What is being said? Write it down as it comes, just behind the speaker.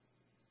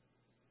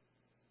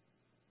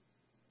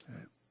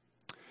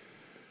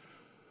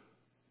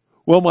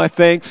Well, my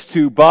thanks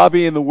to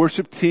Bobby and the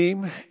worship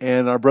team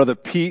and our brother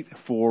Pete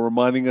for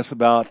reminding us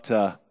about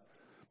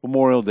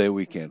Memorial Day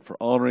weekend, for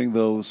honoring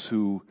those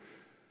who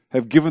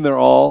have given their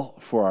all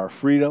for our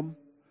freedom,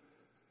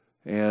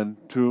 and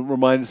to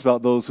remind us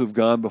about those who have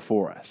gone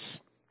before us.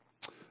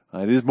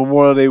 It is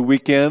Memorial Day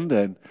weekend,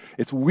 and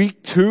it's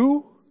week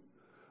 2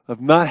 of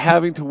not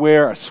having to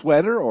wear a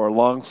sweater or a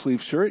long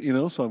sleeve shirt,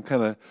 so I'm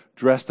kind of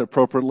dressed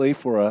appropriately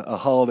for a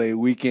holiday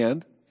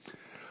weekend.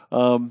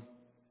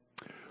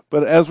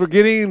 But as we're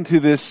getting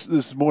into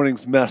this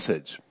morning's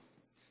message,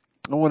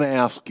 I want to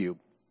ask you,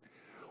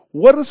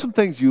 what are some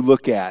things you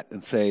look at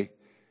and say,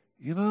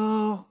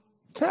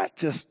 that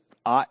just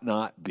ought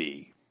not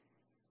be.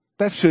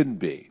 That shouldn't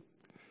be.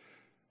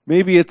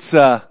 Maybe it's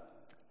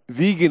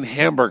vegan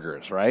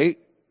hamburgers, right?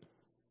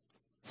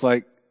 It's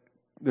like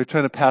they're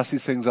trying to pass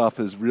these things off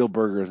as real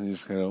burgers, and you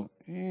just go,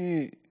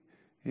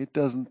 it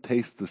doesn't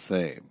taste the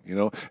same.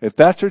 If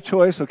that's your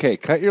choice, okay,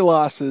 cut your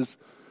losses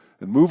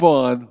and move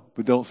on,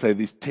 but don't say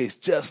these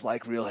taste just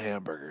like real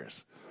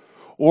hamburgers.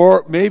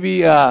 Or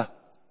maybe, how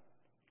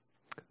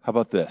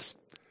about this?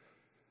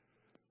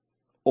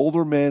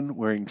 Older men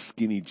wearing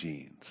skinny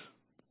jeans.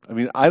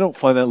 I don't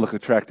find that look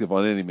attractive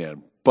on any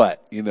man,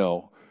 but,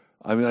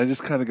 I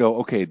just kind of go,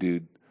 okay,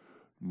 dude,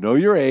 know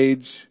your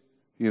age,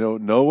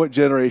 know what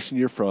generation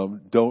you're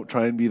from. Don't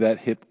try and be that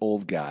hip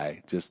old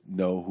guy. Just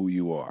know who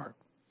you are.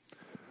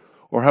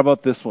 Or how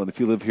about this one, if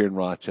you live here in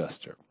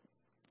Rochester?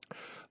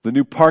 The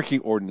new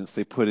parking ordinance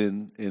they put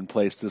in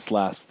place this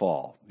last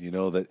fall,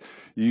 that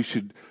you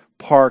should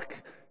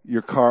park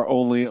your car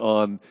only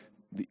on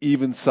the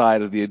even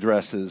side of the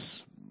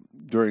addresses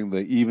during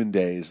the even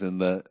days,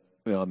 and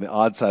on the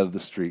odd side of the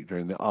street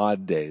during the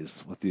odd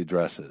days with the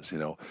addresses.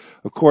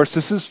 Of course,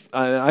 this is,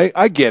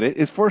 I get it.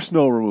 It's for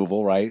snow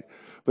removal, right?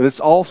 But it's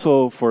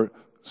also for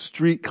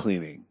street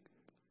cleaning.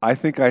 I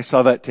think I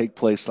saw that take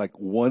place like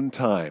one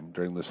time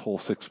during this whole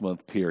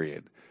 6-month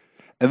period.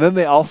 And then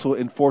they also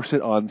enforce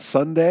it on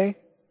Sunday.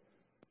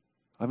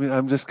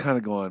 I'm just kind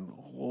of going,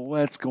 well,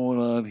 what's going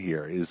on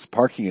here? Is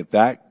parking at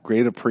that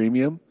great a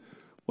premium?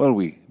 What are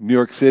we, New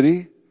York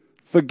City?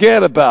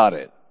 Forget about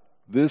it.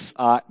 This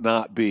ought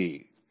not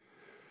be.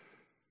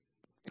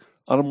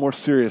 On a more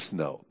serious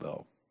note,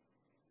 though,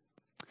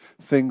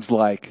 things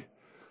like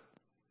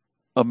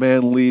a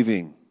man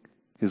leaving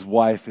his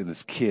wife and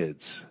his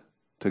kids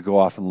to go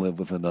off and live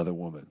with another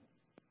woman.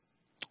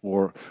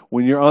 Or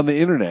when you're on the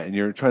internet and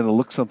you're trying to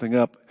look something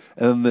up,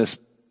 and then this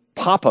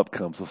pop-up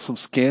comes with some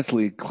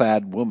scantily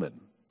clad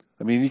woman.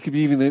 You could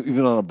be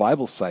even on a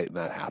Bible site and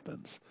that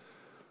happens.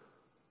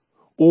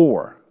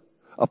 Or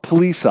a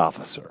police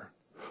officer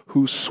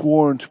who's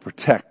sworn to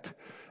protect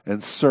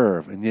and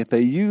serve, and yet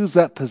they use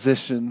that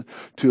position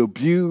to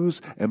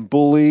abuse and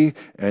bully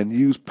and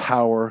use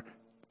power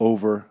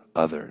over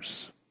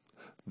others.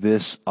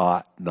 This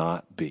ought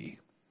not be.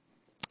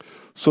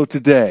 So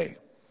today,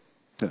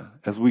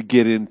 as we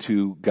get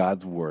into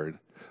God's Word,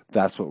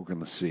 that's what we're going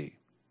to see.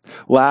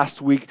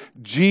 Last week,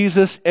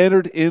 Jesus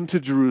entered into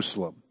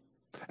Jerusalem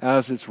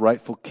as its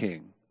rightful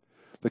king,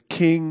 the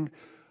king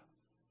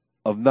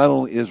of not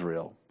only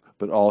Israel,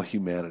 but all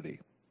humanity.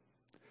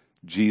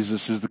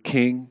 Jesus is the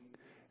king,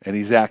 and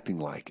he's acting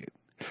like it.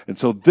 And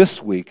so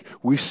this week,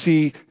 we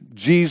see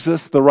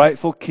Jesus, the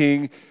rightful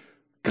king,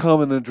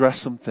 come and address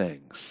some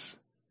things.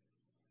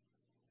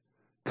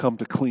 Come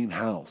to clean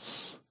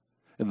house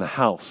in the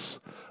house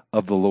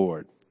of the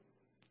Lord.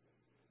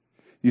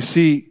 You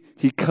see,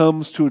 he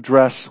comes to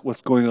address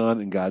what's going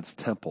on in God's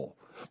temple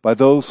by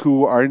those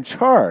who are in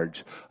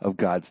charge of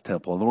God's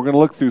temple. And we're going to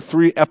look through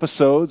 3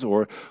 episodes,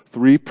 or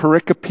 3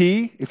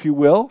 pericope, if you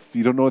will. If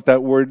you don't know what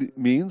that word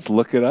means,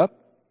 look it up.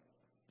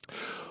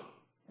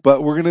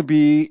 But we're going to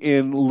be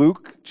in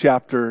Luke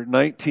chapter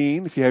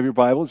 19. If you have your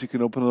Bibles, you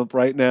can open them up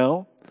right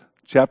now.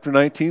 Chapter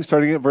 19,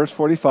 starting at verse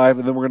 45,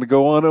 and then we're going to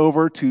go on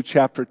over to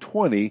chapter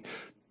 20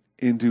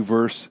 into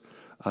verse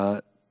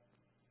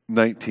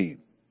 19.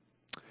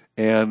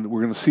 And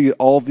we're going to see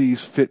all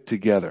these fit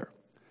together.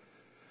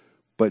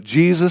 But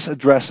Jesus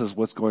addresses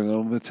what's going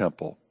on in the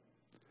temple.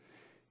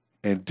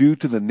 And due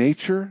to the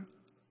nature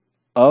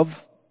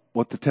of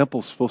what the temple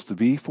is supposed to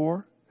be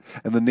for,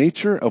 and the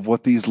nature of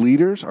what these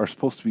leaders are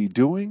supposed to be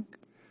doing,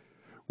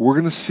 we're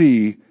going to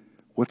see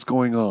what's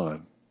going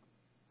on.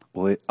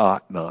 Well, it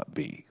ought not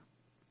be.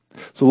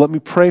 So let me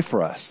pray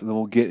for us, and then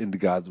we'll get into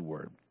God's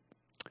Word.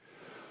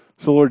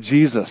 So Lord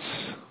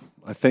Jesus,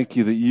 I thank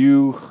you that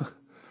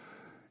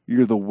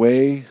you're the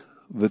way,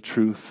 the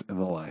truth, and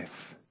the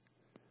life.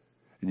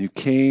 And you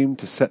came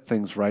to set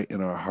things right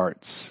in our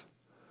hearts.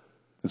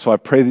 And so I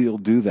pray that you'll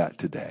do that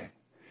today,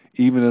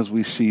 even as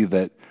we see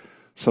that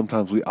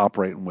sometimes we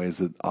operate in ways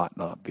that ought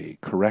not be.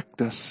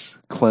 Correct us,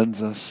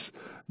 cleanse us,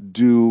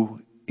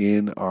 do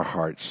in our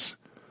hearts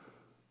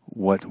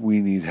what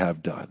we need to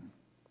have done,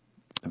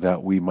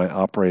 that we might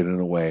operate in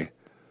a way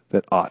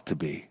that ought to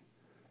be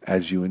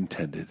as you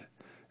intended,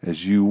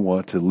 as you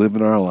want to live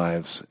in our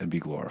lives and be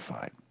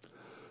glorified.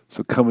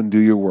 So come and do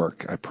your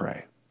work, I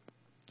pray.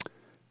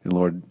 And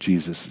Lord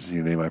Jesus, in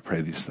your name I pray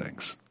these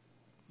things.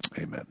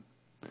 Amen.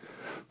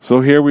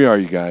 So here we are,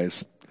 you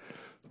guys.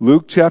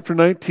 Luke chapter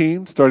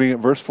 19, starting at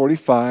verse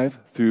 45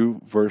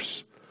 through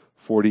verse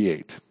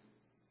 48.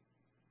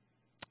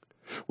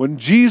 When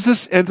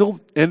Jesus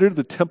entered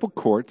the temple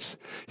courts,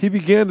 he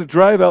began to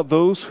drive out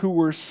those who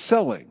were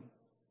selling.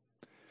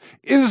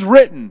 "It is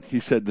written," he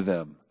said to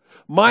them,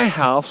 "My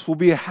house will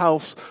be a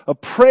house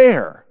of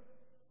prayer,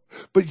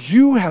 but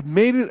you have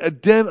made it a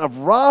den of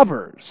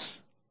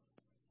robbers."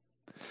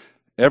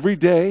 Every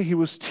day he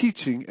was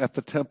teaching at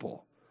the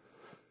temple.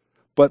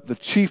 But the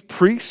chief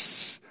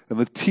priests and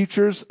the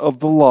teachers of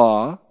the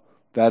law,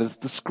 that is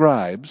the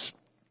scribes,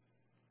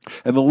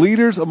 and the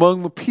leaders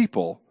among the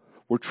people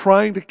were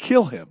trying to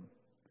kill him.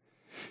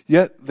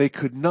 Yet they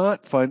could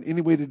not find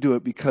any way to do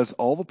it because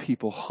all the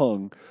people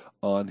hung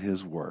on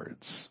his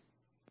words.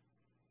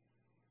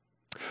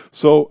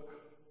 So,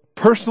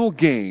 personal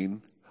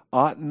gain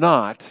ought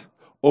not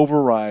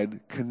override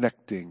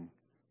connecting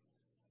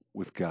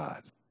with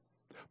God.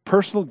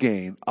 Personal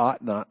gain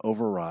ought not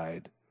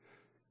override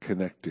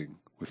connecting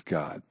with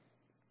God.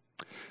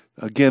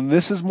 Again,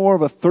 this is more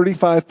of a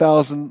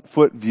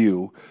 35,000-foot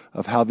view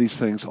of how these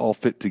things all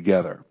fit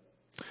together.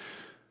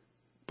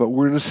 But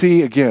we're going to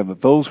see again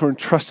that those who are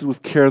entrusted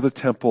with care of the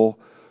temple,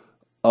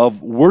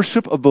 of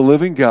worship of the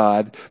living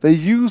God, they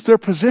used their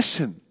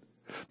position.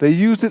 They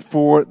used it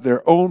for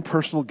their own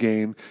personal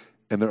gain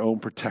and their own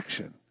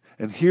protection.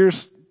 And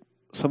here's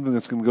something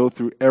that's going to go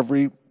through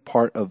every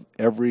part of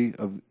every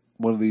of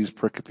one of these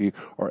pericope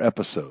or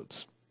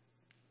episodes,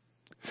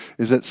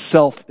 is that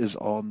self is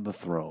on the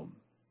throne.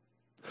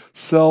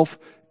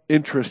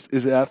 Self-interest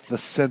is at the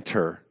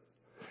center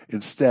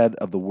instead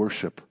of the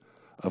worship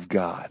of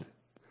God.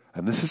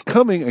 And this is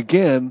coming,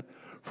 again,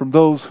 from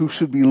those who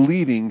should be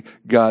leading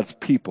God's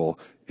people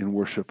in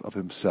worship of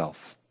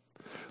himself.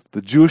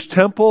 The Jewish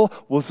temple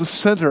was the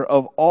center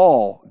of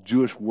all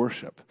Jewish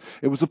worship.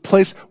 It was a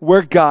place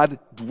where God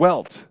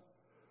dwelt.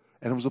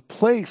 And it was a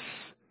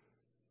place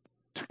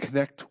to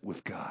connect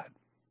with God.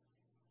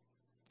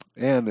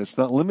 And it's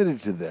not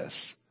limited to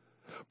this,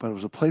 but it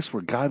was a place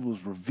where God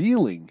was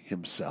revealing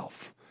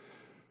himself.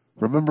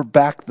 Remember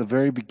back at the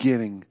very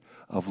beginning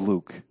of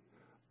Luke,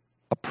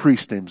 a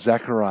priest named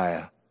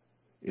Zechariah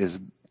is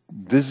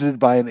visited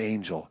by an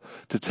angel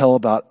to tell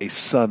about a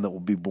son that will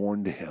be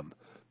born to him.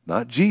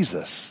 Not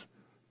Jesus,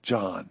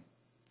 John.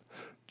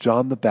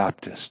 John the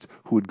Baptist,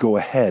 who would go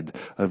ahead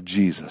of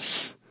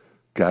Jesus.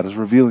 God is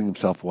revealing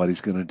himself, what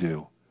he's going to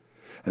do.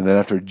 And then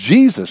after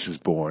Jesus is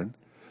born,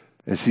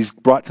 as he's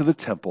brought to the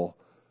temple,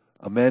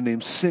 a man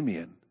named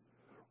Simeon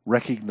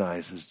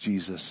recognizes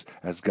Jesus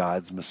as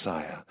God's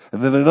Messiah.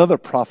 And then another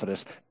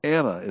prophetess,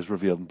 Anna, is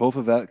revealed. And both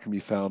of that can be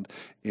found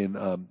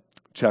in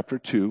chapter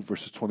 2,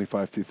 verses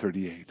 25 through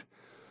 38.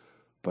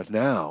 But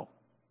now,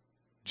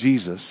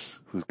 Jesus,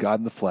 who's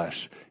God in the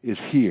flesh,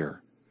 is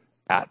here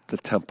at the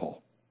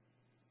temple.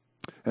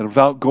 And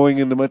without going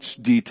into much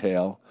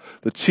detail,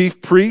 the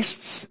chief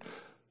priests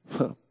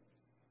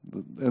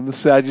and the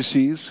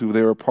Sadducees, who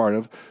they were a part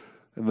of,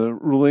 and the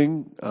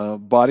ruling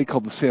body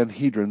called the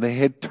Sanhedrin, they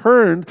had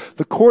turned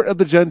the court of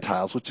the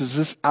Gentiles, which is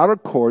this outer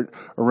court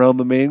around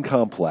the main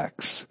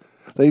complex,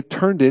 they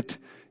turned it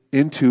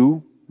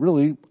into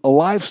really a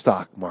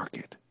livestock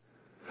market.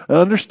 And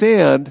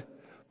understand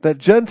that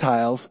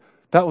Gentiles,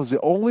 that was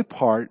the only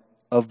part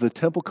of the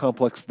temple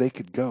complex they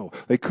could go.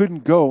 They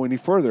couldn't go any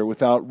further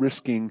without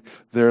risking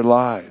their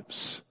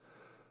lives.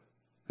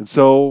 And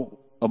so,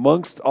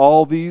 amongst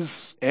all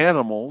these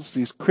animals,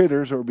 these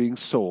critters that were being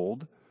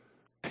sold,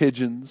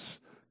 pigeons,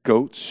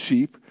 goats,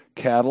 sheep,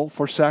 cattle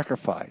for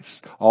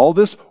sacrifice. All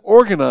this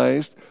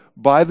organized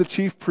by the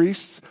chief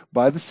priests,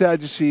 by the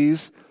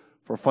Sadducees,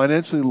 for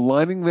financially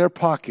lining their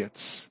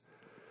pockets.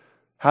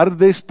 How did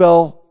they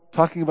spell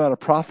talking about a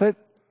prophet?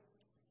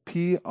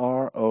 Profit.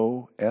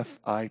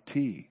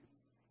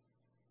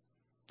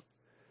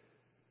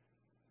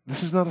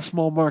 This is not a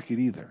small market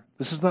either.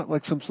 This is not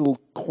like some little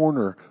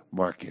corner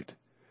market.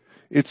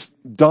 It's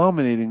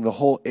dominating the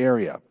whole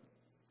area.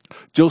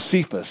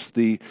 Josephus,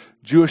 the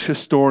Jewish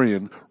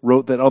historian,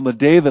 wrote that on the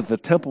day that the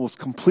temple was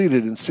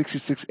completed in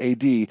 66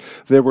 AD,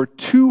 there were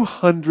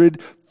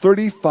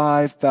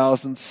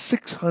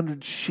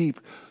 235,600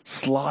 sheep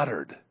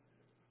slaughtered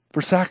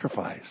for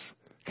sacrifice.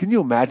 Can you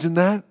imagine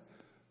that?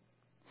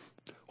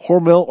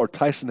 Hormel or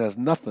Tyson has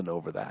nothing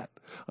over that.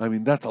 I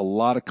mean, that's a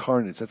lot of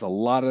carnage. That's a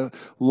lot of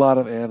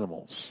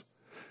animals.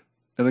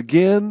 And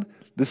again,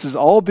 this is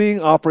all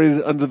being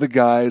operated under the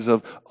guise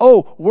of,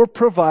 we're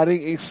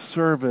providing a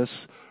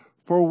service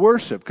for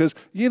worship. Because,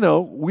 we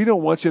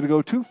don't want you to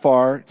go too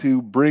far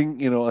to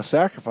bring, a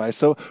sacrifice.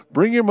 So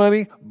bring your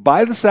money,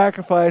 buy the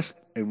sacrifice,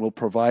 and we'll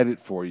provide it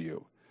for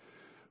you.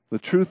 The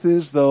truth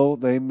is, though,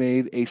 they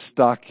made a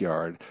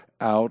stockyard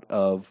out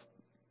of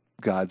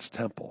God's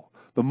temple.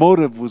 The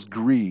motive was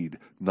greed,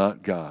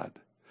 not God.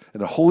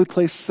 And a holy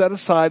place set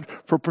aside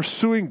for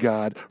pursuing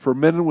God, for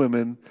men and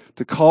women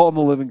to call on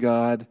the living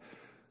God,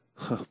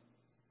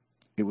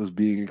 it was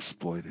being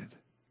exploited.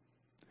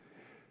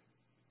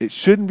 It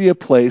shouldn't be a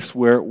place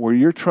where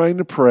you're trying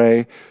to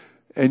pray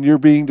and you're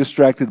being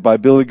distracted by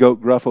Billy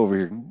Goat Gruff over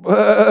here.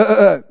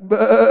 Bah,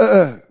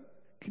 bah.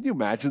 Can you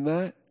imagine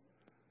that?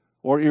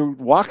 Or you're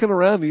walking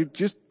around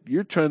and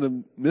you're trying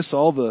to miss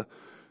all the,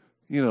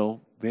 the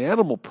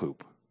animal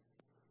poop.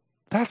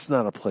 That's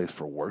not a place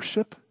for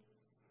worship.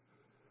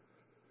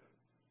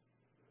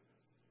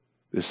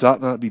 This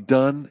ought not be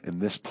done in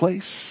this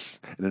place,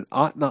 and it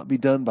ought not be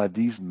done by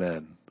these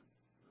men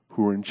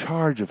who are in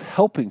charge of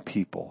helping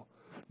people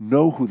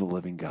know who the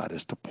living God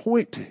is, to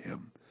point to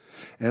him.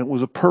 And it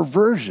was a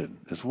perversion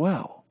as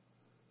well,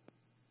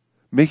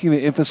 making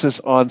the emphasis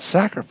on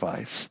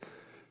sacrifice,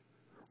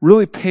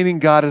 really painting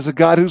God as a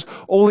God who's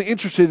only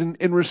interested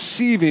in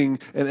receiving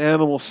an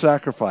animal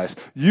sacrifice.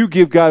 You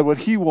give God what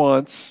he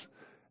wants,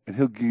 and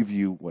he'll give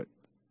you what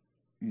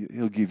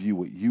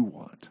you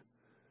want,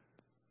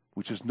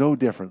 which is no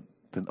different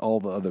than all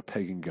the other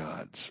pagan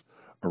gods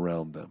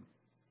around them.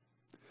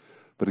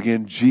 But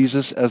again,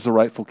 Jesus, as the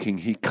rightful king,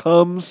 he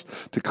comes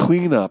to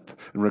clean up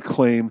and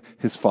reclaim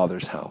his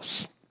Father's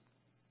house.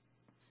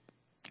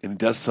 And he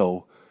does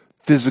so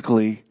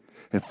physically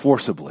and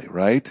forcibly,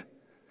 right?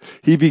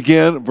 He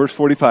began, verse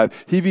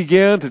 45, he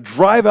began to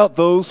drive out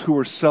those who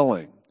were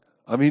selling.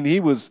 I mean, he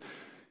was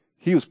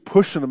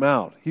pushing them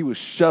out. He was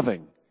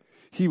shoving.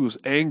 He was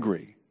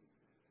angry.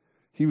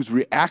 He was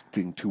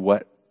reacting to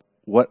what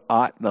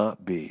ought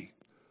not be.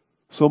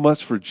 So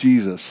much for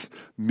Jesus,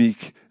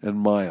 meek and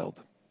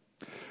mild.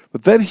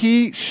 But then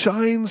he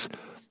shines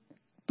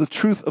the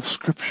truth of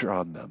Scripture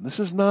on them. This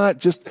is not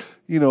just,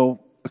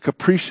 a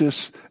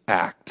capricious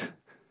act.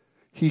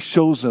 He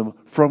shows them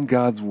from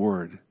God's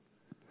Word.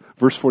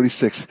 Verse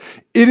 46,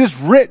 it is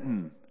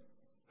written,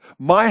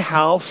 my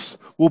house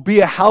will be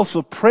a house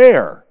of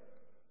prayer.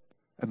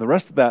 And the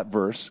rest of that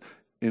verse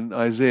in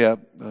Isaiah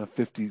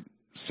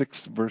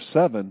 56 verse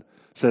 7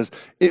 says,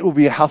 it will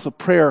be a house of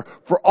prayer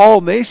for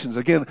all nations.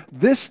 Again,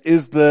 this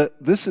is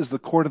the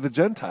court of the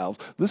Gentiles.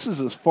 This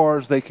is as far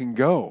as they can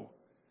go.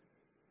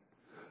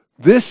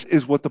 This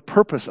is what the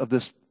purpose of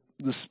this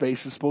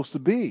space is supposed to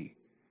be.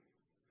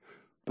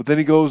 But then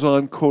he goes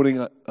on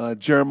quoting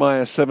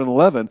Jeremiah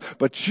 7:11,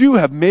 but you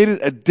have made it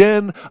a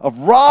den of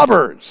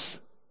robbers.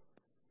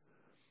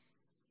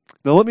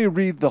 Now let me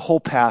read the whole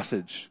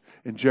passage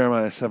in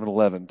Jeremiah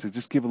 7:11 to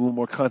just give a little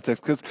more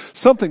context, because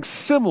something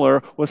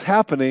similar was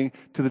happening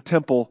to the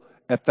temple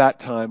at that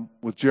time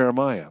with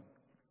Jeremiah.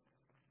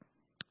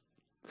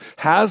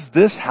 Has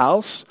this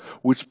house,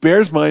 which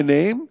bears my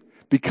name,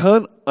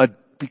 become a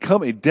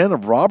den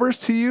of robbers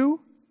to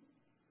you?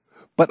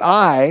 But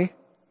I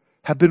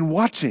have been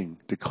watching,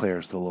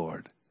 declares the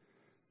Lord.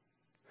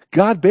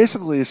 God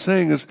basically is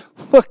saying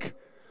look,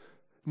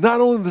 not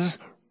only does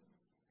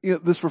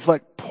this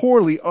reflect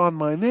poorly on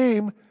my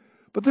name,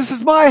 but this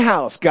is my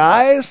house,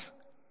 guys.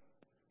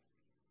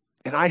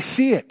 And I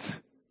see it.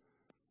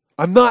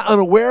 I'm not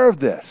unaware of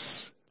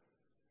this.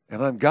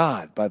 And I'm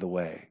God, by the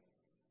way.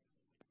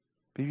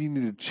 Maybe you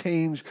need to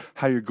change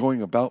how you're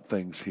going about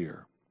things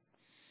here.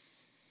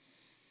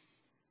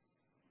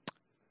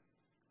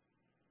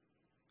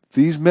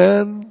 These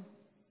men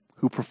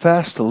who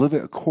profess to live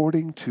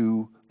according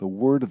to the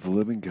word of the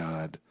living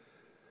God,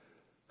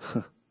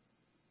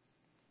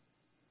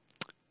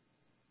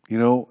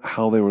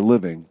 how they were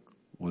living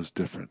was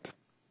different.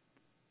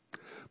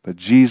 But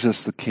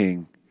Jesus the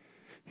King,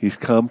 he's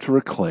come to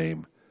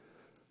reclaim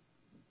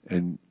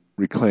and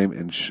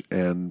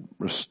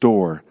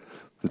restore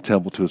the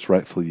temple to its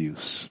rightful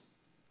use.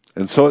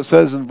 And so it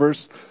says in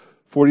verse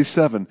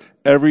 47,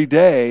 every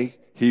day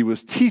he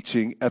was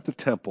teaching at the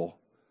temple.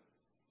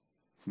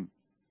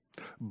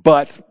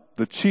 But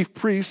the chief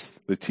priests,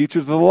 the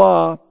teachers of the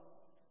law,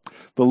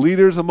 the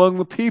leaders among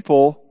the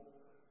people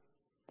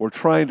were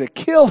trying to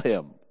kill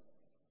him.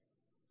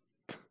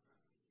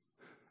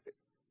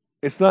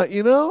 It's not,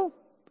 he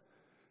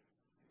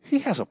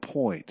has a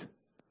point.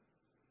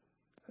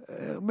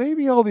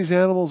 Maybe all these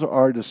animals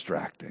are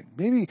distracting.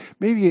 Maybe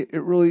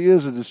it really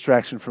is a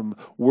distraction from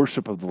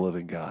worship of the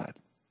living God.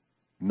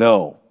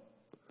 No.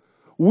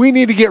 We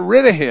need to get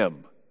rid of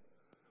him.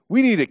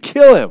 We need to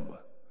kill him.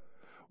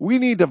 We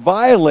need to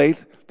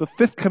violate the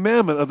 5th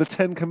commandment of the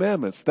 10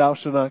 commandments, thou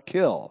shalt not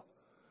kill.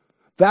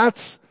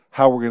 That's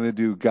how we're going to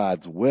do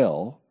God's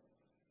will,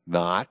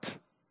 not.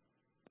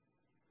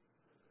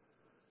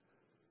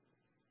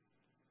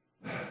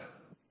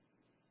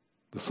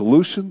 The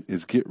solution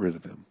is get rid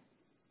of him.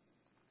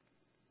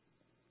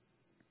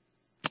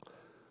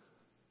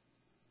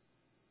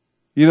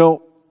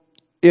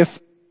 If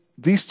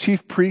these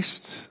chief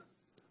priests,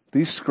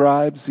 these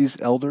scribes,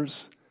 these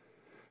elders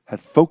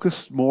had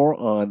focused more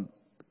on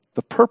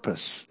the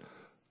purpose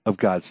of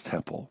God's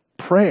temple,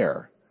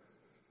 prayer,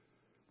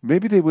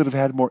 maybe they would have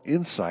had more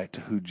insight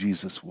to who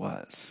Jesus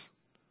was.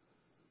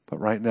 But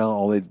right now,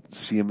 all they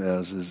see him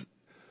as is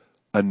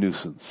a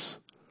nuisance,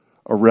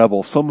 a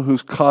rebel, someone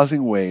who's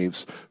causing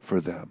waves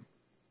for them.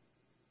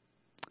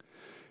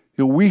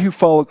 We who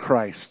follow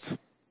Christ,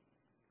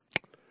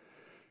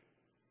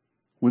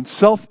 when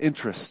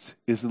self-interest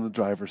is in the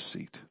driver's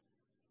seat,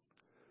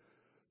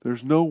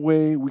 there's no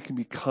way we can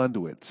be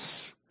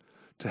conduits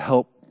to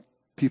help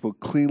people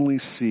cleanly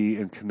see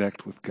and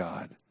connect with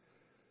God.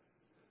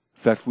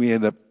 In fact, we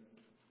end up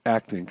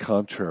acting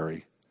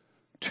contrary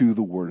to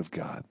the Word of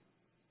God.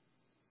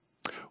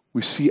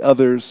 We see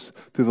others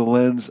through the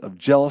lens of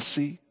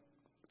jealousy,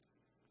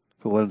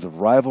 the lens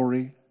of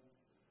rivalry.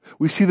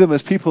 We see them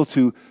as people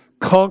to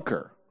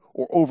conquer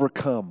or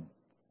overcome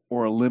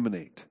or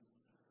eliminate.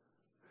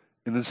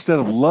 And instead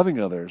of loving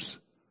others,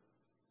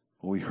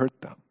 we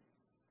hurt them.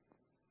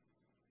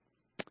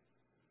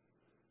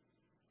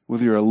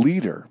 Whether you're a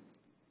leader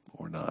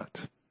or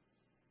not,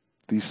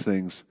 these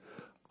things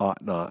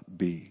ought not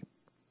be.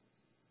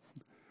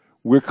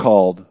 We're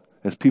called,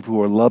 as people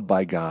who are loved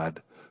by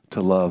God,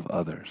 to love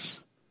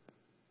others.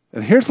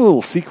 And here's a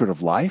little secret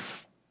of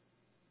life.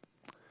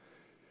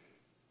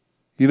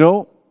 You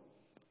know,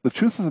 the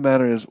truth of the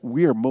matter is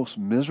we are most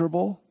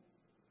miserable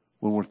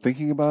when we're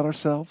thinking about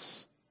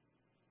ourselves.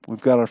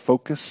 We've got our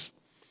focus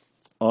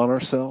on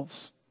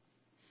ourselves.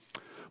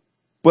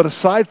 But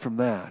aside from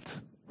that,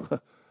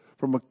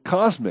 from a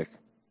cosmic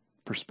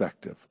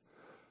perspective,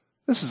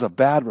 this is a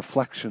bad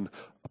reflection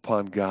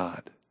upon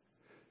God.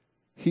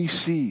 He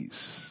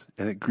sees,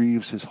 and it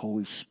grieves His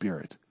Holy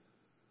Spirit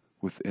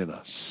within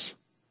us.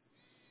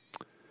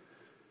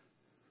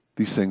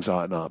 These things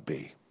ought not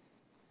be.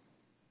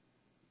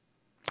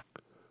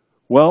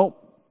 Well,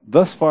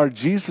 thus far,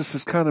 Jesus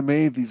has kind of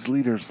made these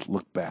leaders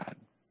look bad,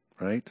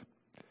 right?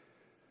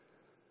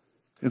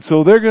 And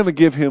so they're going to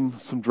give Him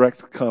some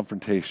direct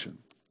confrontation.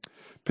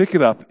 Pick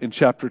it up in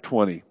chapter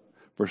 20,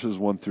 verses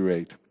 1 through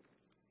 8.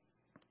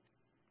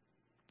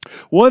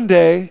 One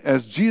day,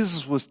 as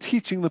Jesus was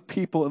teaching the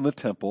people in the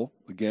temple,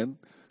 again,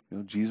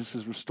 Jesus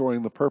is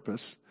restoring the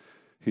purpose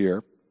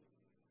here.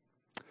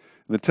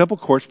 In the temple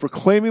courts,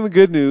 proclaiming the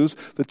good news,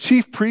 the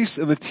chief priests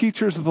and the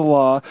teachers of the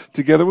law,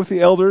 together with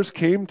the elders,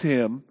 came up to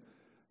him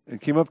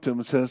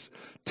and says,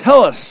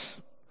 "Tell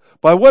us,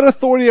 by what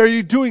authority are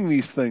you doing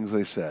these things?"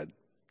 they said.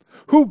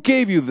 "Who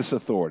gave you this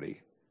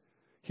authority?"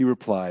 He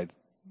replied,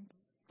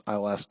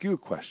 "I'll ask you a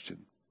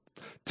question.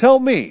 Tell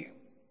me,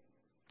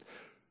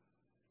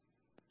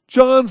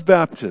 John's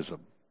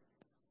baptism,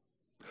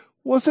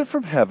 was it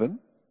from heaven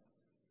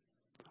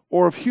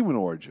or of human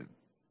origin?"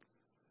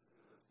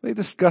 They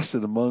discussed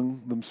it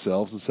among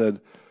themselves and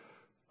said,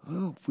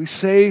 "Well, if we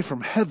say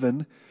from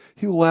heaven,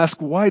 he will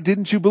ask, 'Why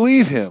didn't you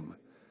believe him?'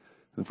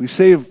 And if we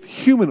say of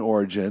human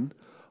origin,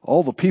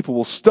 all the people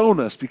will stone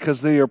us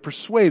because they are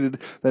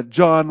persuaded that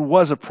John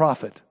was a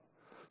prophet."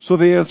 So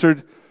they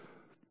answered,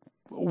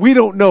 "We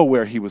don't know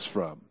where he was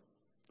from."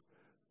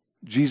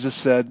 Jesus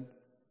said,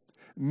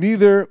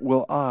 "Neither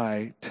will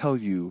I tell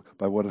you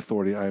by what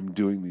authority I am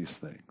doing these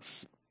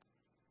things."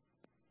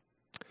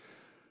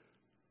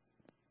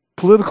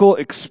 Political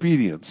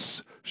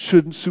expedience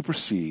shouldn't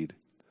supersede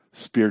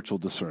spiritual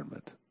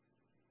discernment.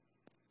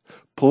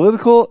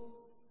 Political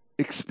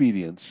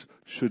expedience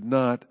should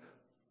not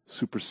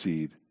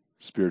supersede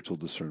spiritual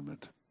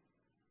discernment.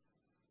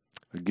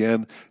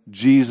 Again,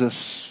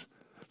 Jesus,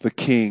 the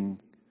King,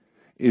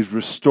 is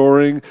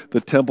restoring the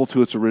temple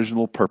to its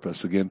original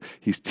purpose. Again,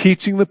 He's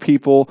teaching the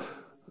people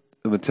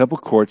in the temple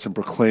courts and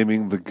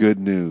proclaiming the good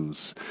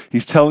news.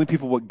 He's telling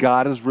people what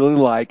God is really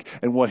like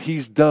and what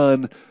He's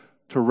done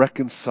to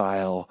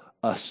reconcile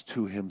us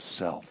to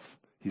Himself.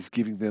 He's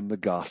giving them the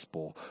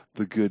gospel,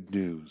 the good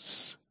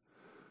news.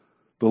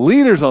 The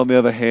leaders, on the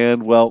other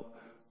hand, well,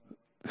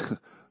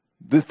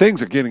 the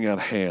things are getting out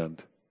of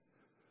hand.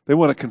 They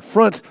want to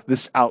confront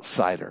this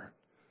outsider.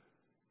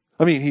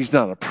 I mean, he's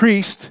not a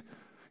priest.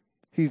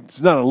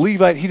 He's not a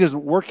Levite. He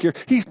doesn't work here.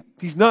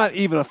 He's not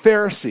even a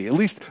Pharisee. At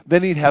least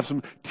then he'd have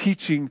some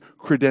teaching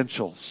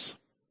credentials.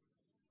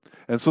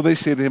 And so they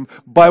say to him,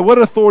 "By what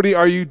authority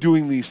are you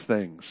doing these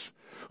things?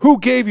 Who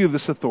gave you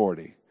this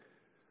authority?"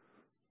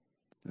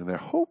 And they're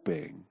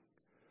hoping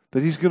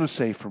that he's going to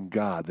say from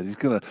God, that he's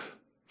going to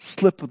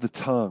slip of the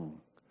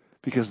tongue,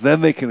 because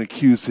then they can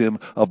accuse him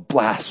of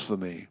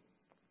blasphemy.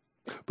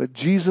 But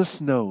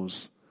Jesus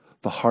knows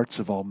the hearts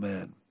of all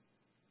men.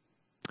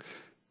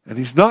 And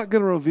He's not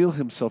going to reveal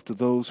Himself to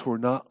those who are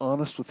not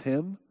honest with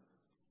Him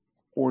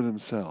or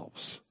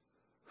themselves.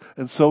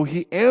 And so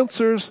He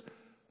answers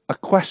a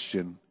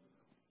question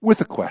with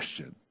a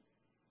question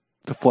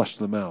to flush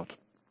them out.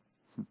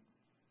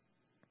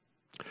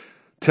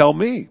 Tell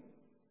me,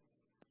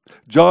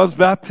 John's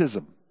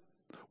baptism,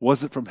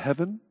 was it from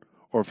heaven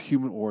or of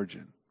human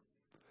origin?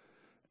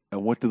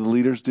 And what do the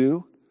leaders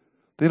do?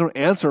 They don't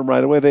answer him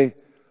right away. They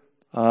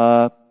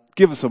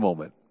give us a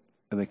moment,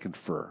 and they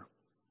confer.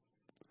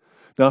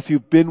 Now, if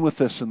you've been with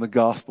us in the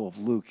Gospel of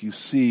Luke, you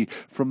see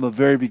from the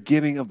very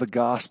beginning of the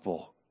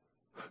Gospel,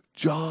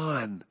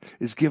 John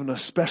is given a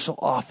special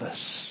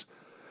office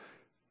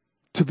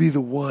to be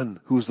the one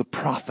who is the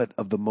prophet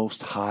of the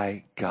Most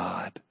High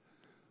God.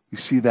 You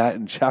see that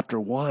in chapter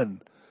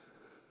 1,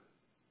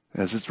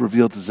 as it's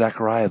revealed to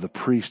Zechariah, the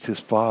priest, his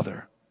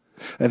father.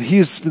 And he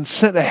has been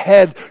sent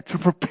ahead to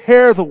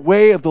prepare the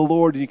way of the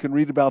Lord. And you can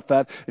read about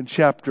that in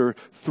chapter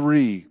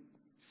 3.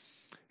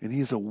 And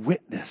he is a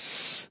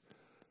witness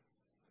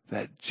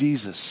that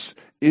Jesus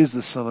is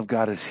the Son of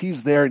God, as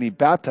he's there and he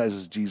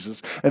baptizes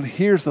Jesus and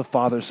hears the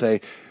Father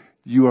say,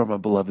 "You are my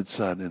beloved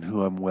Son in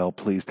whom I'm well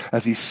pleased,"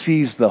 as he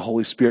sees the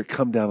Holy Spirit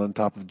come down on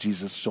top of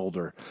Jesus'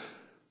 shoulder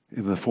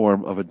in the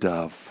form of a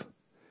dove.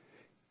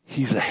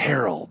 He's a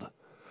herald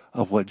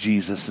of what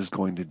Jesus is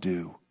going to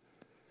do.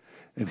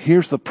 And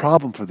here's the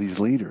problem for these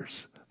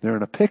leaders. They're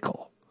in a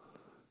pickle.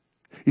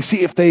 You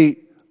see, if they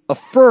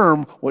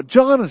affirm what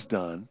John has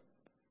done,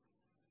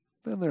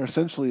 then they're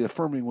essentially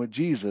affirming what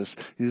Jesus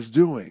is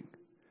doing.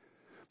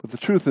 But the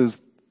truth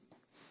is,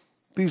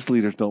 these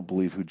leaders don't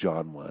believe who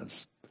John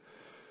was.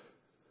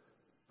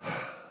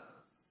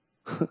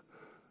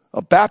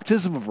 A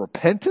baptism of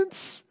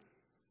repentance?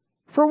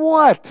 From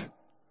what?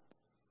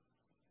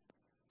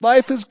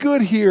 Life is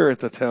good here at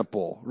the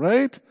temple,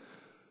 right?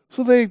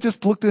 So they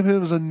just looked at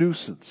him as a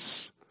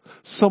nuisance,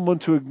 someone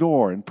to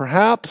ignore. And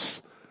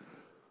perhaps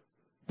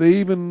they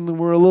even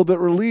were a little bit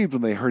relieved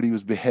when they heard he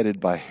was beheaded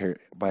by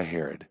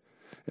Herod.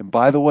 And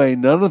by the way,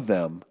 none of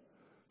them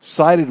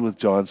sided with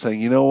John,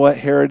 saying, "You know what,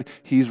 Herod,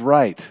 he's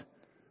right.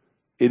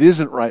 It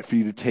isn't right for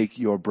you to take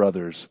your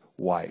brother's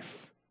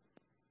wife."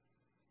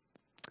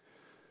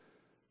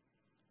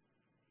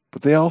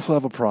 But they also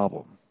have a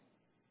problem,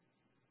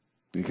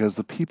 because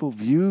the people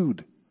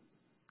viewed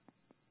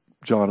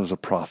John as a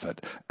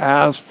prophet,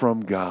 as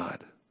from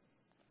God.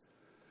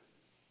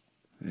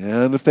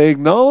 And if they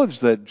acknowledge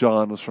that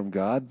John was from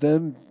God,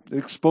 then it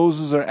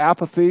exposes their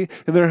apathy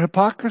and their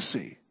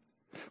hypocrisy.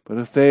 But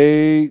if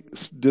they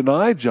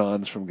deny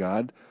John's from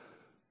God,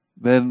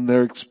 then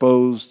they're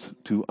exposed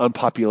to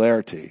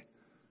unpopularity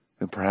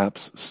and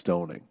perhaps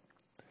stoning.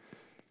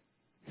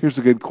 Here's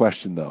a good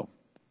question, though.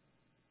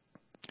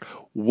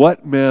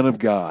 What man of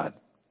God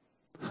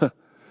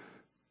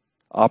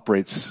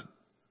operates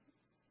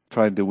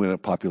trying to win a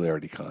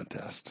popularity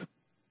contest?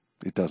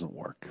 It doesn't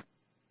work.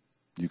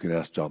 You can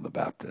ask John the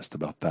Baptist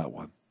about that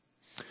one.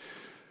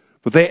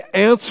 But they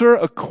answer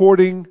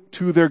according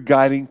to their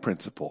guiding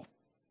principle,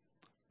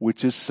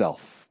 which is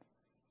self.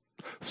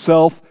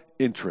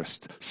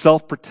 Self-interest,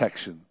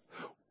 self-protection.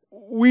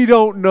 We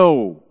don't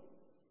know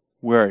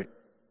where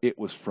it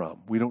was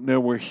from. We don't know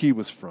where he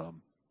was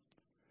from.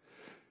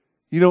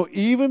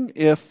 Even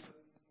if,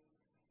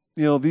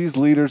 these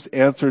leaders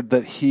answered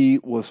that he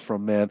was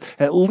from man,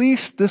 at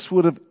least this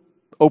would have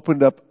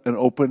opened up an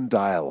open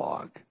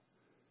dialogue.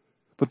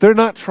 But they're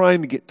not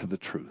trying to get to the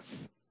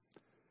truth.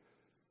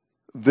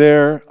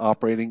 They're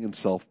operating in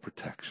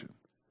self-protection.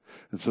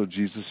 And so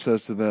Jesus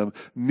says to them,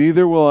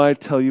 "Neither will I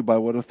tell you by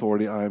what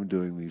authority I am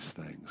doing these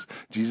things."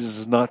 Jesus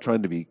is not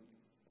trying to be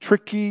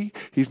tricky.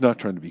 He's not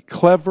trying to be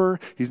clever.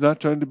 He's not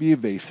trying to be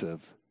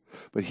evasive.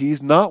 But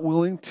he's not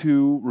willing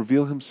to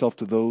reveal himself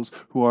to those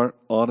who aren't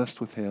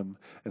honest with him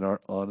and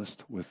aren't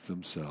honest with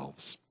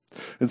themselves.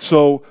 And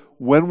so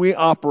when we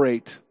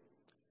operate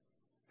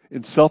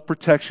in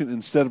self-protection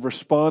instead of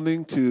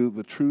responding to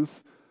the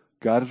truth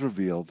God has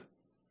revealed,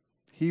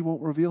 he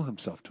won't reveal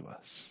himself to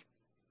us.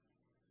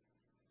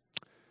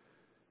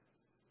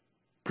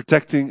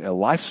 Protecting a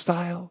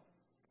lifestyle,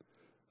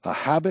 a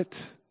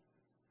habit,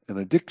 an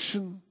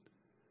addiction,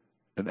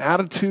 an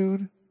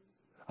attitude,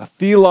 a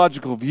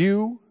theological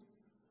view,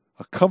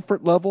 a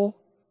comfort level,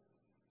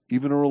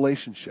 even a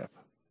relationship.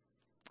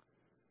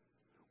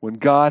 When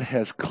God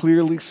has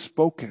clearly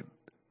spoken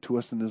to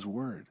us in his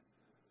word,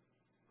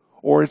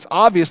 or it's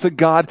obvious that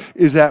God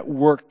is at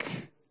work.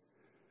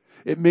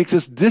 It makes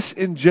us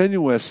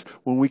disingenuous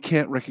when we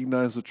can't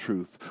recognize the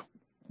truth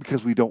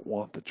because we don't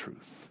want the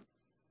truth,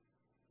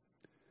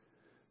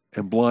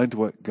 and blind to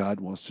what God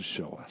wants to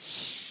show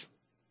us.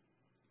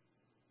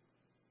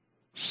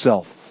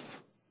 Self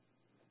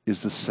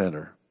is the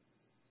center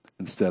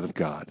instead of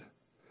God,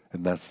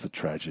 and that's the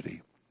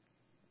tragedy.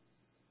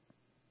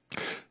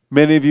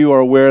 Many of you are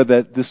aware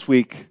that this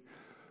week,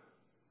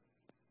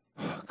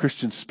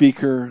 Christian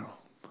speaker,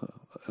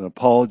 an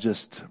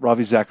apologist,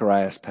 Ravi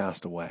Zacharias,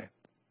 passed away.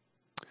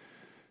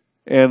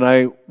 And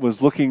I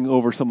was looking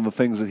over some of the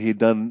things that he had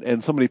done,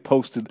 and somebody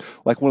posted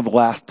like one of the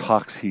last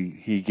talks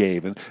he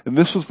gave. And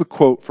this was the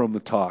quote from the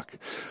talk.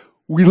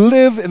 "We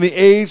live in the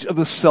age of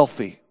the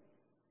selfie,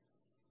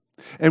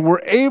 and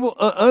we're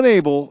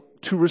unable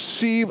to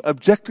receive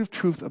objective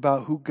truth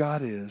about who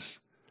God is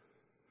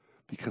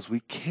because we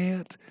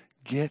can't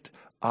get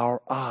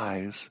our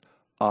eyes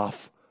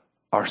off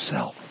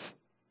ourselves."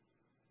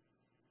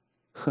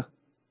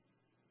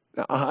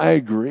 Now, I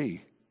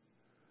agree,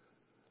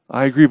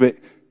 but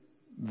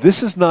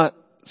this is not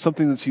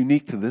something that's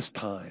unique to this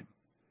time.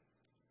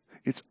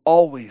 It's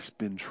always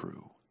been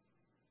true.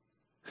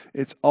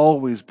 It's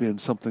always been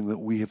something that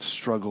we have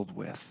struggled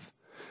with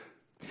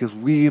because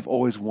we've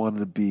always wanted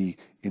to be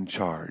in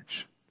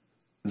charge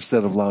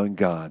instead of allowing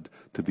God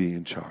to be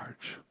in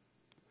charge.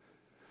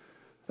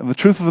 And the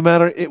truth of the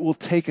matter, it will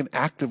take an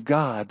act of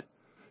God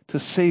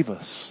to save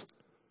us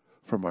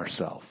from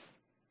ourselves.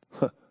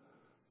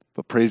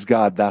 But praise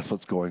God, that's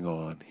what's going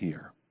on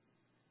here.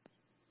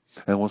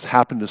 And what's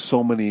happened to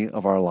so many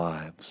of our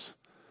lives.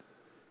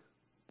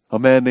 A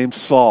man named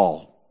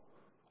Saul,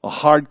 a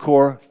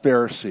hardcore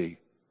Pharisee,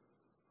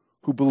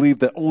 who believed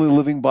that only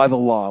living by the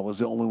law was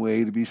the only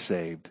way to be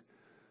saved,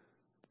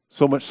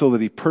 so much so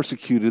that he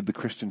persecuted the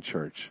Christian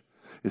church,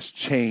 is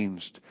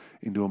changed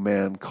into a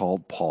man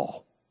called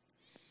Paul.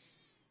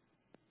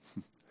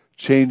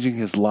 Changing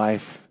his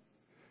life,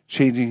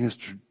 changing his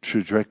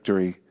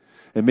trajectory,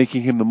 and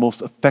making him the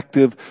most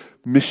effective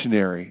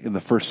missionary in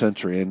the first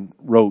century, and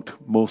wrote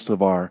most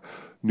of our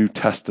New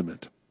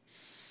Testament.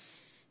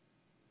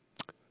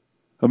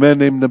 A man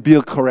named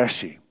Nabil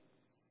Qureshi,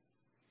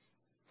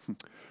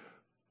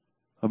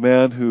 a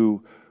man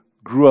who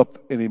grew up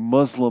in a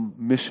Muslim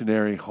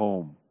missionary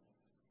home,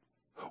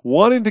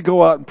 wanting to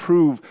go out and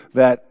prove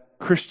that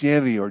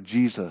Christianity or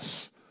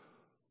Jesus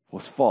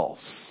was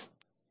false.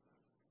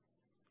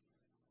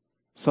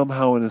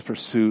 Somehow in his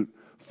pursuit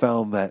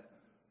found that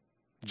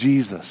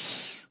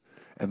Jesus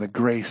and the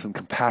grace and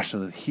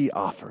compassion that he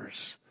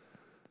offers,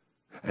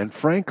 and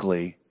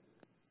frankly,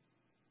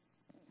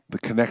 the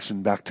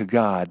connection back to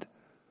God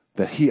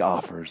that he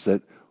offers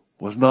that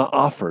was not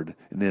offered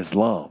in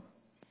Islam.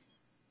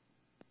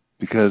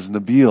 Because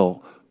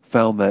Nabil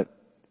found that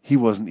he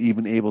wasn't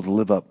even able to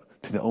live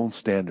up to the own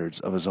standards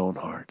of his own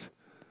heart.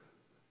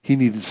 He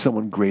needed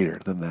someone greater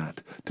than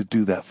that to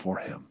do that for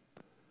him.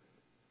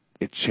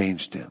 It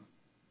changed him.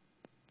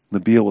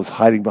 Nabil was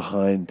hiding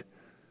behind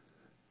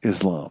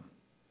Islam,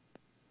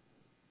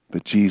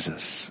 but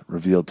Jesus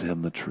revealed to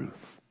him the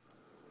truth.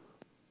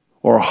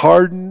 Or a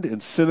hardened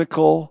and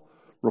cynical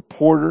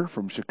reporter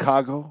from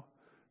Chicago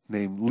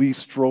named Lee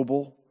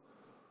Strobel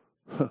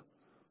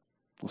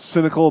was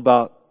cynical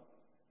about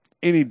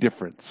any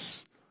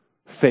difference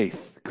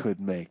faith could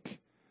make.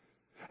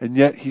 And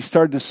yet he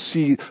started to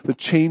see the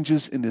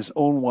changes in his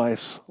own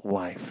wife's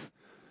life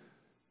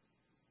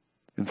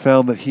and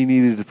found that he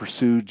needed to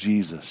pursue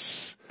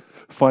Jesus,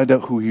 find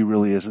out who he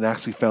really is, and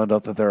actually found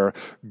out that there are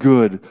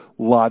good,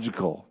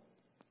 logical,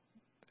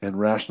 and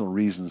rational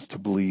reasons to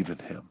believe in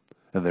him.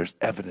 And there's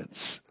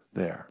evidence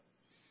there.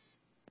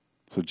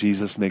 So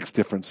Jesus makes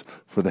difference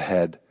for the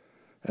head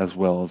as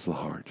well as the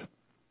heart.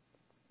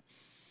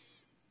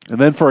 And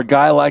then for a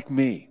guy like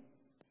me,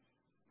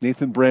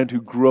 Nathan Brand,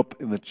 who grew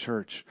up in the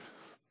church,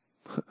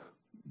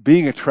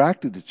 being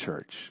attracted to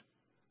church,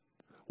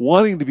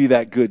 wanting to be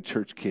that good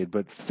church kid,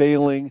 but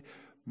failing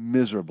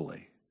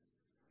miserably.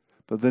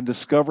 But then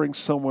discovering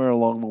somewhere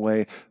along the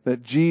way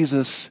that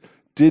Jesus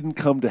didn't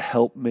come to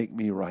help make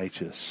me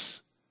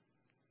righteous.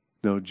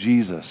 No,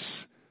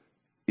 Jesus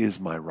is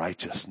my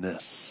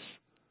righteousness.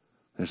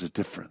 There's a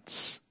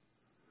difference.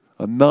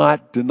 I'm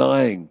not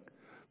denying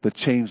the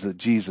change that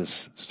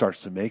Jesus starts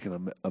to make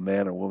in a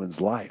man or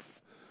woman's life.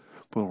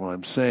 But what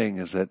I'm saying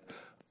is that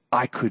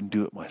I couldn't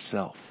do it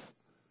myself.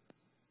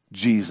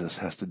 Jesus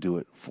has to do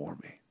it for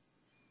me.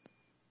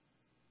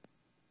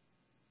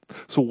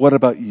 So what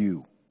about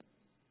you?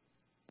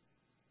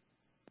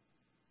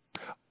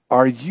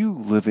 Are you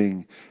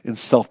living in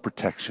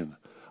self-protection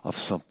of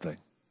something?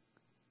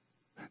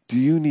 Do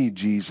you need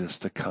Jesus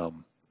to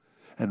come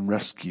and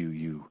rescue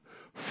you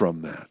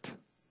from that?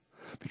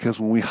 Because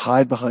when we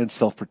hide behind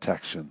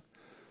self-protection,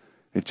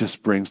 it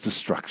just brings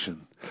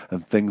destruction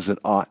and things that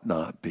ought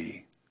not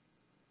be.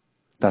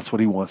 That's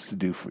what he wants to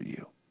do for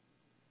you.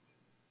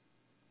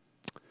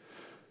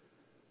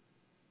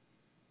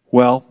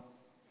 Well,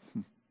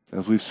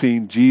 as we've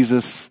seen,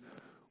 Jesus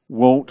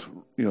won't,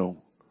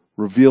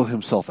 reveal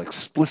himself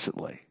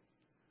explicitly.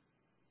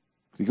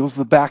 He goes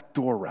the back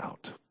door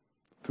route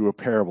through a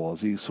parable,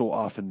 as he so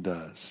often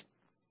does,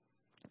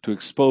 to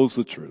expose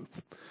the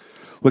truth.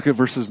 Look at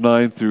verses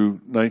 9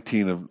 through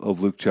 19 of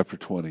Luke chapter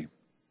 20.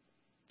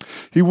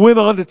 He went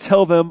on to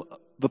tell them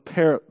this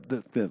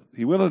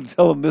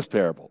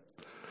parable.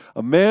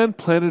 A man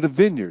planted a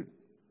vineyard,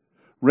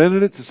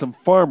 rented it to some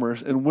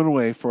farmers, and went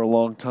away for a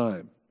long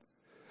time.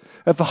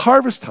 At the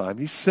harvest time,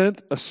 he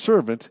sent a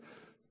servant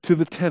to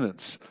the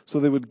tenants so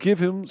they would give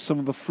him some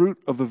of the fruit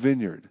of the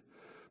vineyard.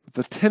 But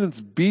the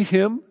tenants beat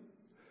him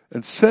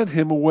and sent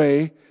him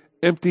away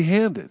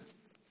empty-handed.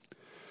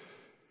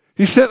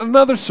 He sent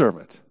another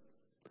servant,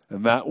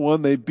 and that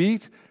one they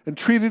beat and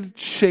treated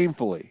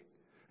shamefully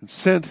and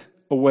sent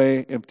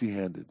away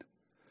empty-handed.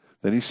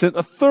 Then he sent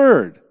a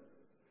third,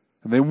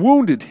 and they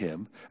wounded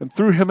him and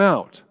threw him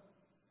out.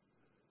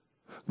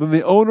 Then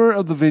the owner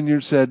of the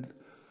vineyard said,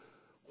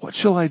 "What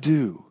shall I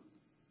do?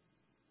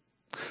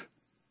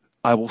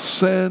 I will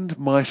send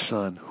my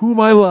son, whom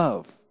I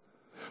love.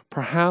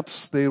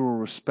 Perhaps they will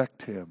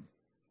respect him."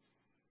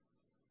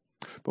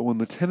 But when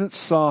the tenants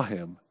saw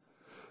him,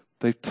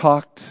 they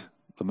talked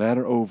the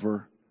matter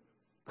over.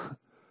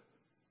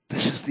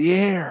 "This is the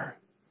heir.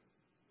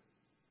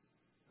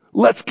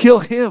 Let's kill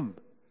him,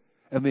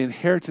 and the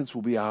inheritance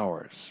will be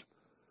ours."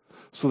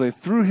 So they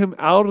threw him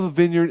out of the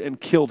vineyard and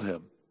killed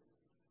him.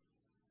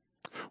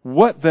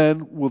 What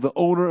then will the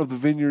owner of the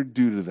vineyard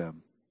do to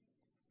them?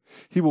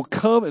 He will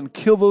come and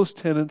kill those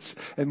tenants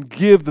and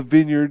give the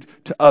vineyard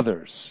to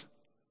others.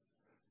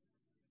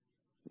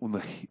 When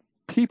the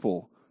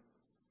people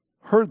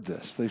heard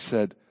this, they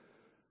said,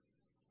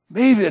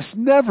 "May this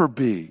never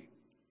be."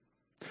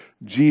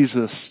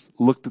 Jesus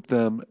looked at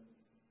them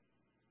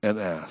and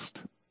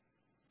asked,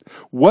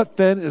 What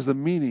then is the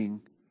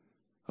meaning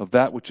of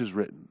that which is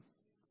written?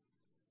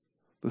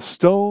 The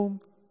stone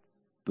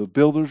the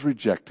builders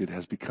rejected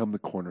has become the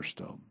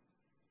cornerstone.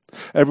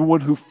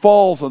 Everyone who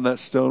falls on that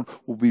stone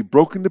will be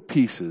broken to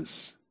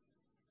pieces.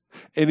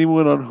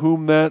 Anyone on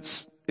whom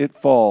it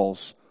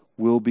falls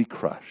will be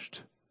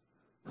crushed.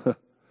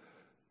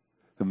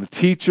 And the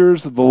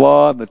teachers of the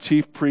law and the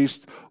chief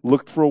priests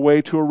looked for a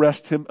way to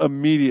arrest him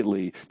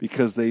immediately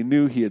because they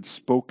knew he had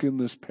spoken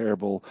this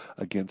parable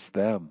against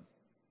them.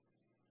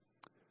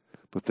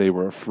 But they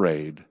were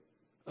afraid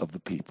of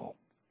the people.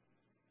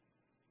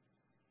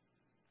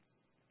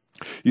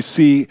 You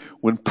see,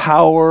 when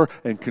power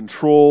and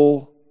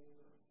control,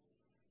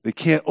 they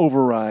can't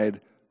override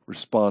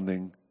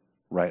responding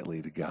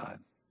rightly to God.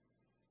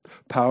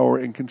 Power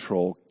and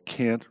control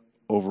can't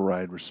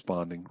override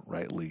responding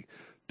rightly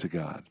to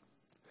God.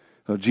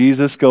 Now,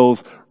 Jesus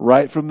goes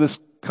right from this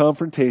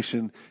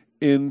confrontation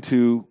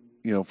into,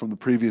 from the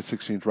previous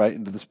exchange, right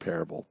into this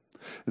parable.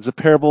 It's a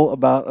parable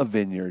about a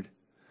vineyard.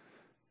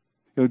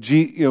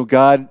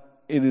 God,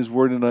 in His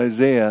Word in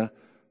Isaiah,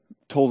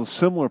 told a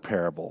similar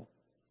parable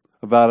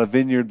about a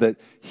vineyard that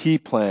He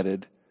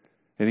planted,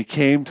 and He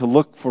came to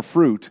look for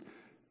fruit,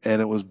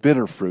 and it was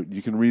bitter fruit.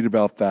 You can read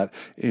about that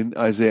in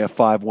Isaiah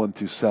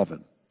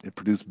 5:1-7. It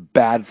produced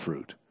bad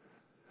fruit.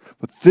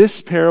 But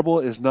this parable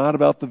is not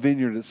about the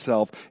vineyard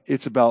itself.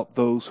 It's about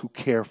those who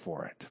care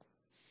for it.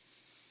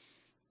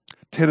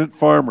 Tenant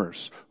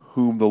farmers,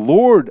 whom the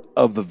Lord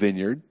of the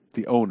vineyard,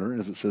 the owner,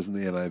 as it says in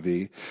the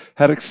NIV,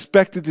 had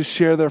expected to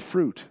share their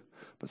fruit.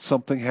 But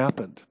something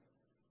happened.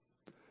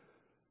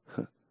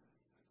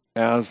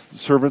 As the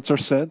servants are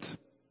sent,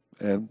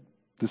 and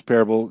this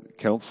parable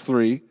counts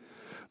 3,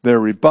 they're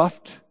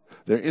rebuffed,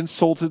 they're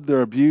insulted,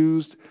 they're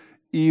abused,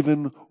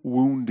 even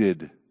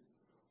wounded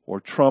or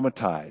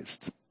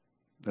traumatized.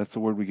 That's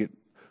the word we get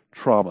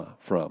trauma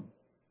from.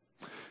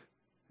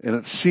 And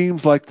it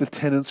seems like the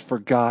tenants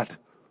forgot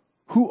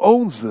who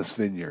owns this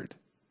vineyard.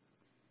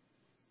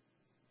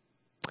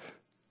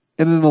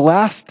 And in a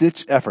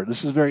last-ditch effort,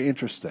 this is very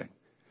interesting.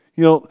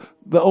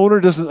 The owner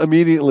doesn't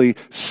immediately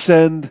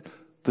send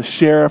the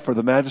sheriff or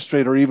the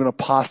magistrate or even a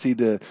posse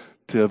to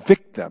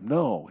evict them.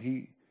 No,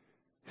 he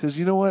says,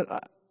 you know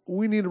what?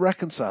 We need to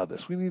reconcile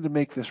this. We need to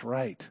make this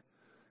right.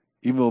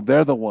 Even though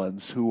they're the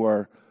ones who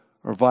are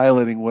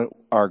violating what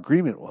our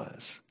agreement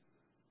was.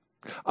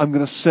 I'm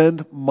going to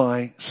send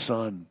my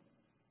son,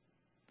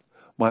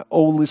 my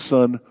only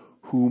son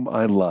whom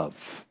I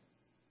love.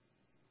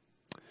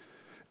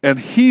 And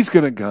he's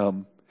going to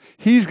come,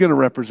 he's going to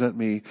represent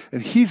me,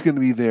 and he's going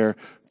to be there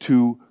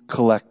to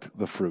collect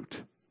the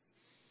fruit.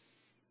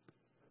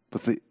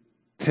 But the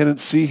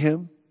tenants see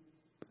him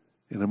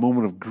in a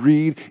moment of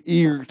greed,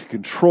 eager to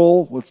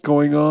control what's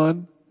going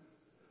on.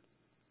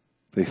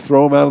 They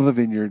throw him out of the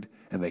vineyard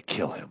and they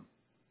kill him.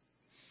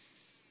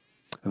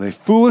 And they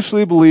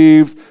foolishly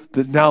believed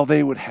that now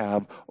they would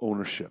have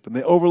ownership. And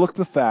they overlooked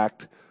the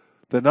fact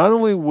that not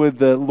only would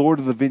the Lord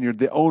of the vineyard,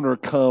 the owner,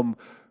 come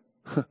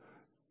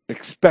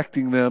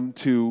expecting them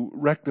to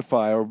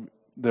rectify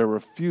their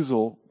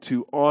refusal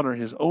to honor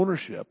his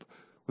ownership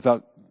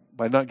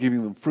by not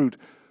giving them fruit,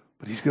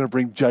 but he's going to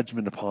bring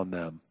judgment upon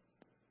them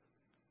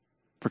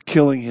for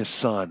killing his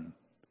son.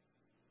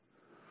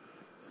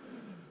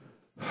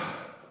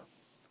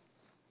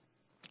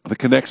 The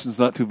connection's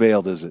not too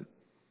veiled, is it?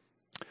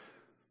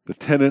 The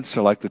tenants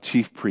are like the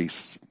chief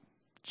priests,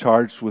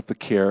 charged with the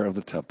care of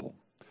the temple.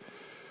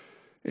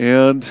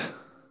 And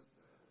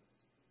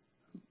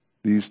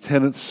these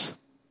tenants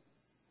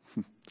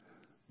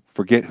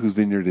forget whose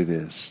vineyard it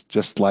is,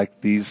 just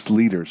like these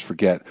leaders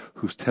forget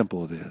whose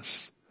temple it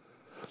is.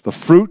 The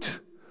fruit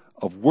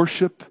of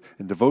worship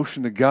and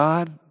devotion to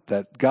God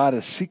that God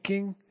is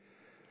seeking,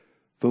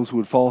 those who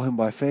would follow Him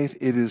by faith,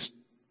 it has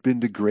been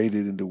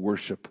degraded into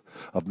worship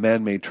of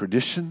man-made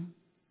tradition,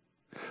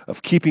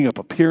 of keeping up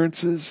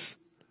appearances,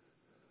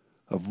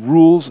 of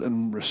rules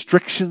and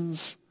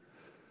restrictions,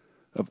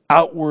 of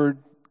outward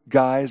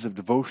guise of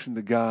devotion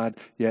to God,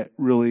 yet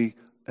really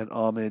an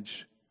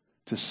homage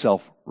to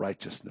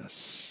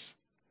self-righteousness.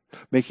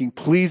 Making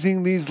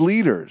pleasing these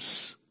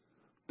leaders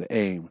the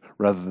aim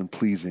rather than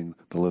pleasing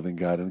the living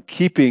God, and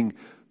keeping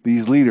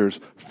these leaders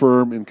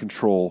firm in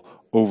control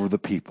over the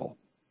people,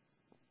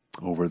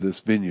 over this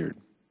vineyard.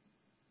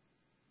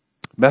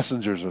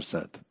 Messengers are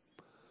sent,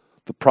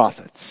 the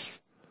prophets.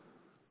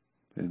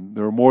 And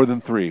there are more than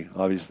 3,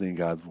 obviously, in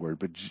God's word.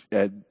 But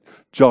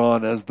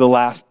John, as the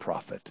last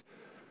prophet,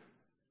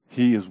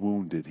 he is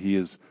wounded. He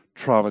is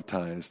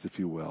traumatized, if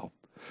you will.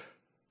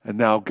 And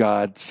now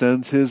God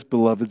sends His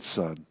beloved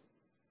Son,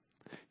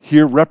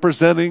 here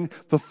representing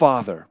the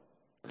Father,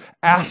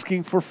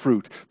 asking for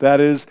fruit.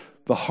 That is,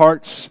 the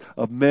hearts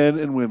of men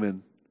and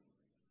women.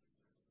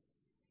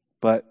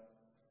 But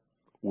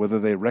whether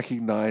they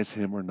recognize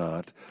Him or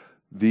not,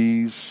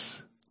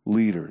 these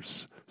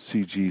leaders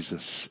see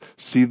Jesus,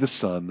 see the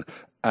Son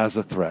as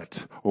a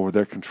threat over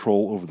their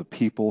control over the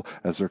people,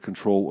 as their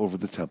control over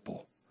the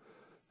temple.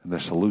 And their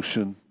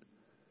solution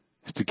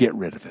is to get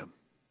rid of Him,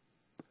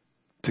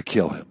 to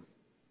kill Him.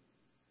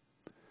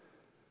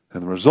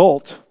 And the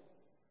result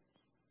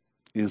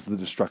is the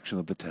destruction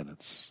of the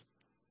tenants,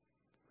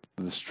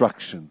 the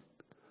destruction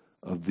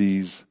of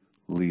these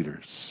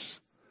leaders.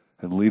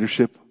 And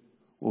leadership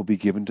will be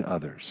given to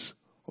others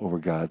over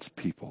God's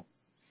people.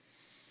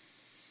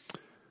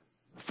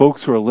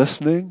 Folks who are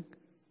listening,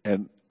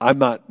 and I'm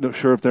not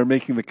sure if they're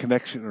making the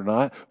connection or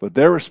not, but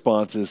their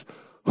response is,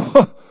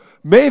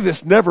 may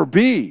this never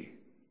be.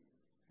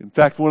 In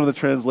fact, one of the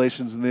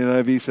translations in the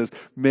NIV says,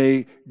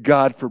 may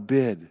God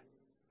forbid,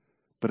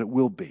 but it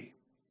will be.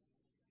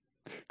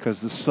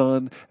 Because the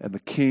Son and the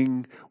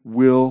King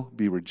will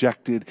be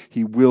rejected.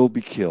 He will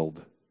be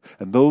killed.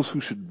 And those who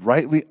should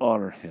rightly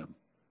honor him,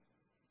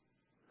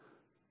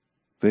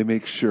 they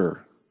make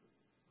sure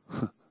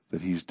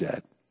that he's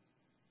dead.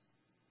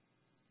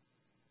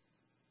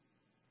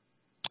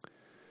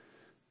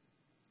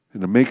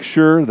 And to make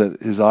sure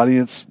that his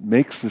audience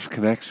makes this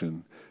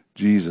connection,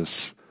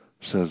 Jesus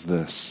says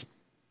this,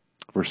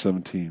 verse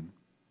 17.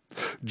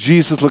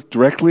 Jesus looked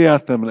directly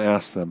at them and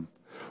asked them,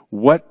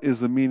 what is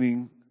the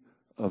meaning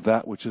of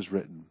that which is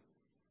written?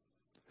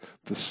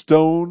 The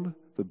stone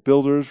the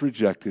builders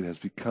rejected has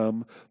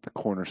become the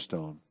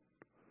cornerstone.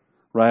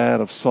 Right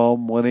out of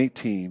Psalm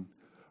 118,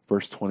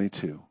 verse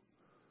 22.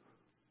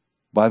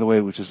 By the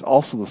way, which is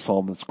also the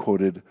psalm that's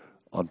quoted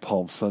on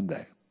Palm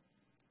Sunday.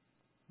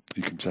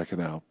 You can check it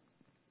out.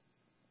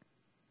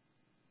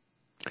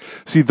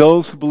 See,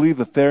 those who believe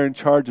that they're in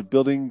charge of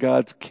building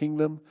God's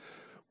kingdom,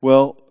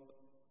 well,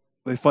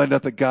 they find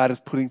out that God is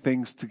putting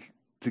things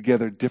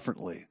together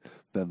differently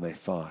than they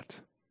thought.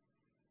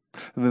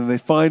 And then they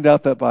find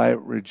out that by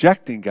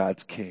rejecting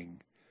God's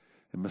king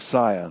and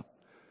Messiah,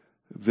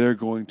 they're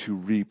going to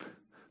reap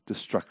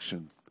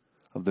destruction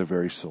of their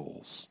very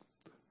souls.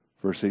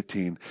 Verse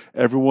 18,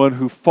 everyone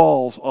who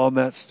falls on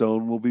that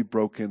stone will be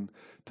broken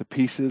to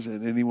pieces,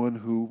 and anyone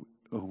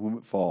whom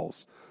it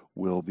falls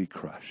will be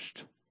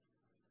crushed.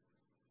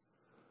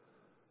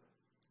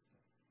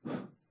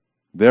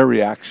 Their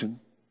reaction,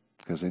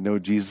 because they know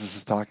Jesus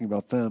is talking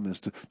about them, is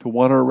to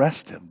want to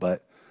arrest him.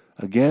 But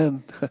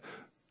again,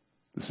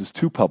 this is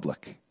too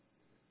public,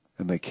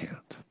 and they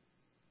can't.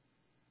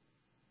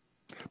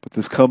 But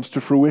this comes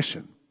to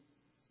fruition.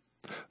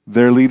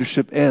 Their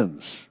leadership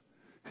ends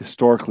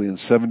historically in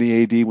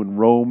 70 AD when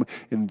Rome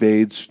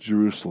invades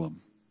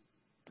Jerusalem.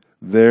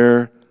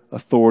 Their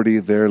authority,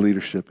 their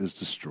leadership is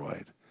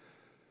destroyed.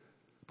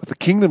 But the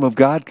kingdom of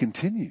God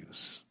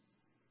continues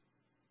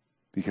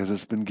because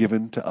it's been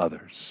given to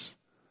others,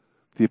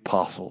 the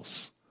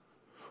apostles,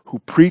 who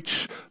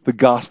preach the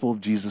gospel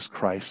of Jesus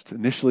Christ,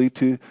 initially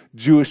to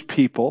Jewish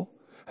people,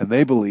 and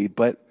they believe,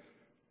 but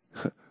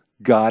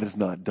God is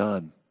not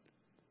done.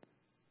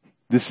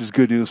 This is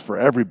good news for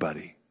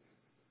everybody.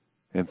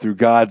 And through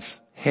God's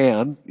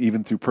hand,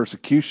 even through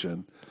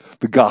persecution,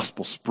 the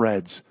gospel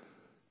spreads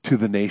to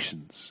the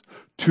nations,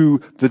 to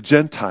the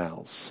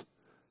Gentiles.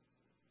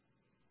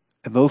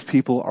 And those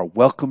people are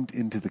welcomed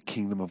into the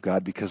kingdom of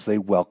God because they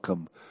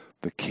welcome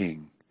the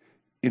King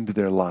into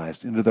their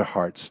lives, into their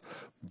hearts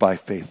by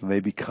faith, and they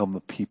become the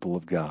people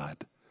of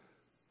God.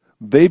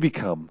 They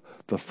become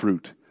the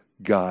fruit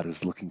God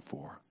is looking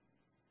for.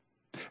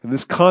 And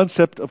this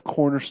concept of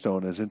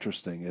cornerstone is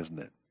interesting, isn't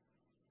it?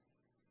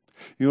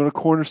 You know what a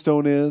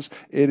cornerstone is?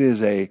 It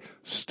is a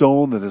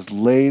stone that is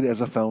laid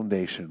as a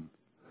foundation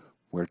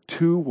where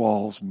two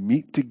walls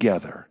meet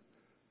together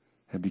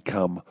and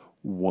become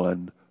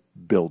one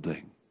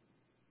building.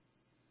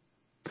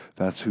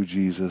 That's who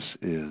Jesus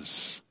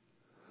is.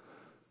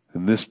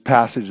 And this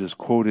passage is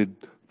quoted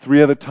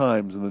 3 other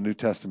times in the New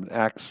Testament.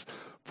 Acts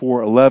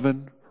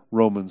 4:11,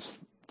 Romans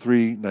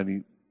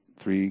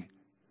 3:93.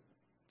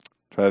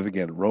 Try that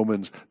again.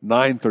 Romans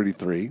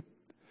 9:33.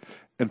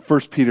 And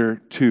 1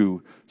 Peter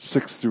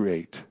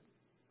 2:6-8.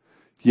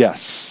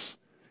 Yes,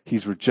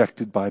 he's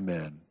rejected by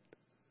men,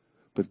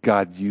 but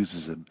God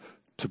uses him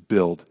to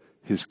build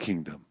his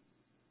kingdom.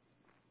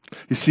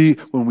 You see,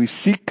 when we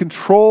seek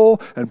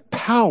control and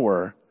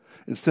power,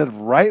 instead of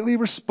rightly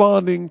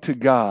responding to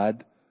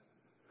God,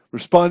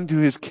 responding to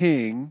his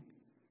king,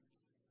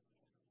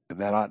 and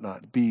that ought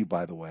not be,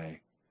 by the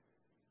way,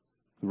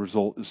 the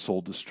result is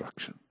soul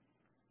destruction.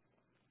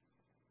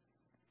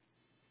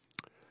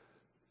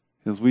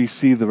 As we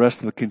see the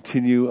rest of the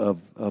continue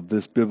of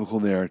this biblical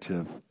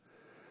narrative,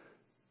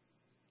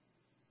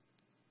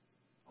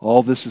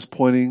 all this is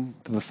pointing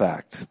to the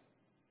fact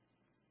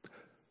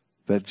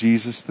that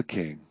Jesus the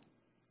King,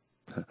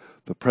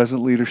 the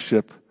present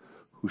leadership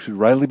who should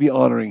rightly be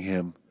honoring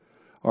him,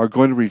 are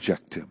going to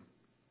reject him.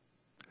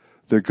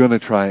 They're going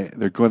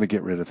to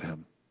get rid of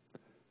him.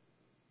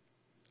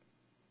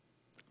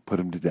 Put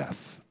him to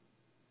death.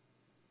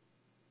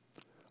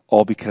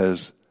 All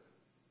because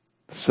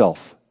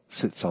self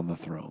sits on the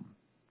throne.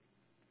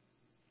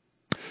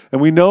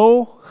 And we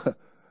know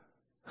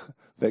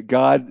that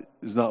God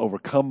is not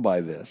overcome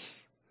by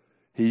this.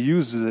 He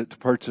uses it to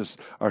purchase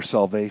our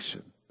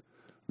salvation.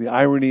 The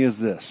irony is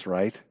this,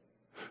 right?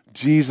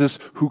 Jesus,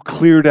 who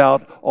cleared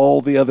out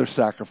all the other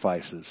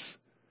sacrifices,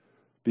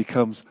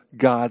 becomes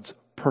God's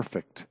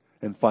perfect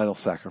and final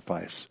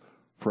sacrifice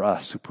for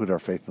us who put our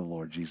faith in the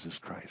Lord Jesus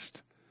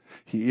Christ.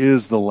 He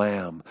is the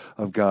Lamb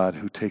of God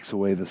who takes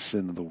away the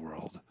sin of the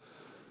world.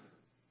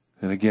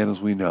 And again, as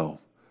we know,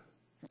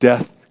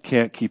 death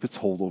can't keep its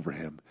hold over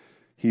him.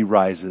 He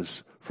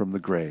rises from the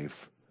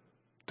grave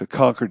to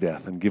conquer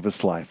death and give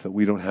us life that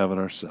we don't have in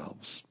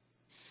ourselves.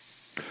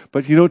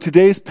 But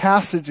today's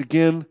passage,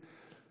 again,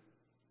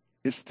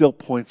 it still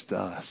points to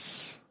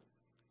us.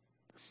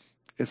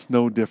 It's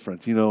no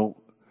different.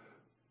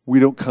 We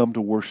don't come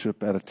to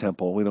worship at a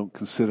temple. We don't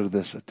consider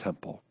this a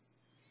temple.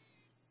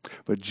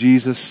 But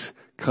Jesus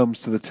comes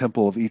to the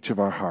temple of each of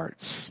our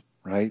hearts,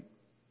 right?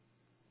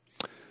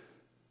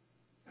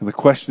 And the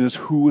question is,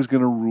 who is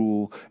going to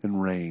rule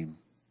and reign?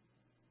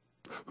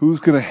 Who's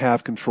going to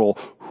have control?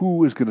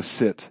 Who is going to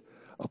sit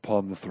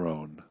upon the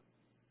throne?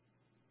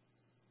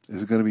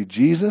 Is it going to be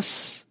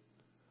Jesus,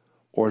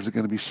 or is it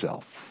going to be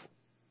self?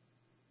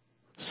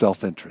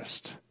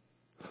 Self-interest,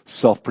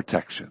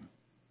 self-protection,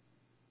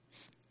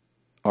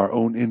 our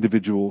own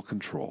individual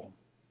control.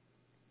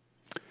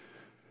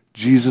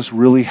 Jesus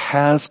really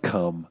has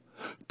come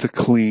to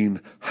clean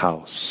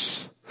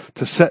house,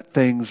 to set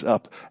things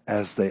up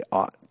as they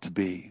ought to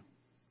be.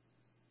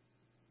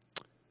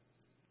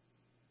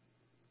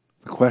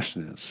 The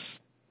question is,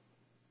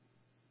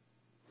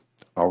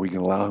 are we going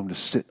to allow him to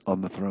sit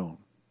on the throne?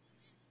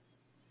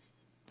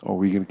 Or are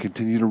we going to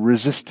continue to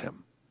resist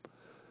him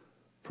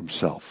from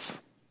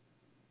self?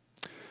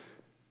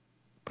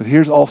 But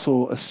here's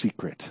also a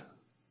secret,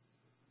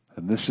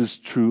 and this is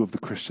true of the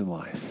Christian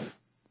life.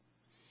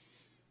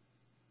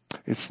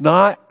 It's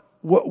not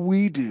what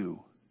we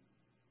do,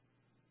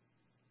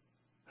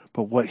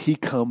 but what he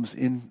comes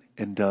in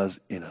and does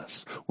in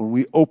us. When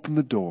we open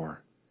the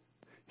door,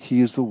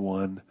 he is the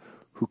one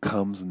who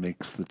comes and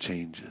makes the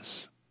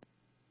changes.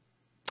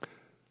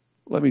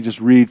 Let me just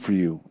read for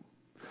you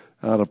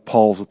out of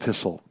Paul's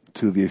epistle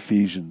to the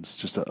Ephesians,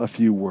 just a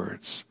few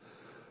words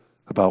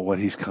about what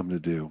he's come to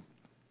do.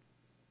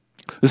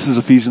 This is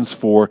Ephesians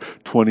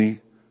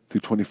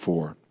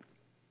 4:20-24.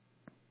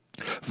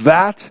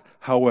 That,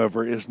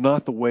 however, is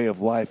not the way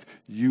of life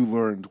you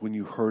learned when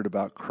you heard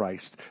about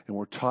Christ and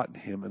were taught in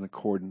him in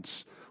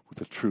accordance with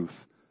the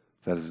truth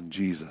that is in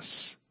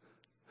Jesus.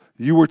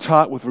 You were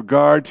taught with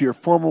regard to your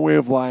former way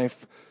of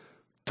life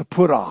to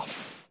put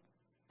off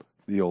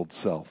the old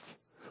self,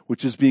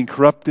 which is being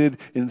corrupted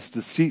in its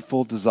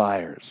deceitful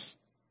desires,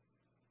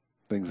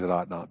 things that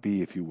ought not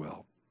be, if you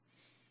will,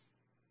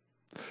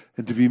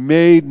 and to be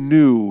made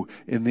new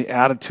in the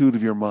attitude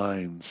of your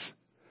minds,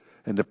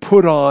 and to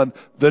put on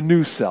the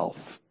new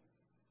self,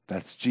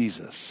 that's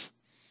Jesus,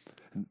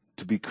 and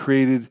to be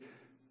created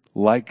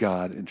like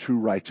God in true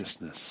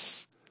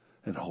righteousness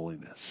and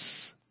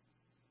holiness.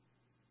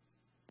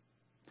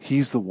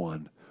 He's the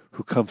one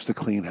who comes to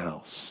clean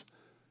house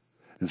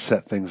and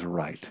set things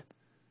right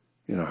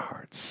in our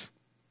hearts.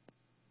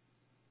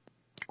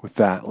 With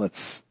that,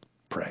 let's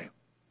pray.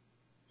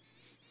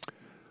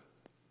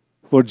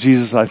 Lord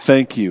Jesus, I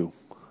thank you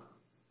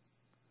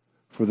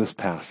for this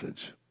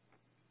passage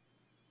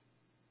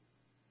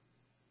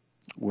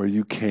where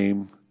you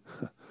came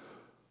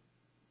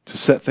to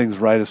set things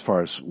right as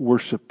far as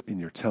worship in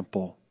your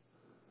temple,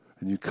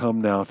 and you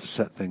come now to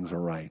set things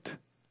right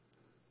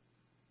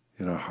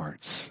in our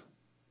hearts.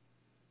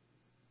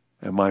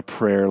 And my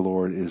prayer,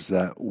 Lord, is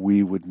that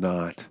we would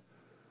not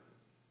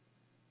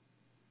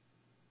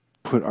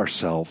put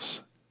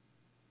ourselves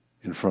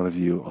in front of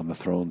you on the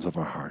thrones of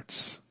our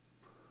hearts,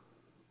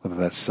 whether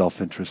that's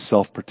self-interest,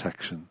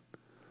 self-protection,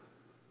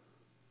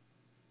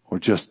 or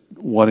just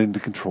wanting to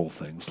control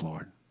things,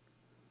 Lord.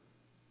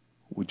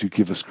 Would you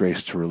give us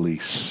grace to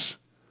release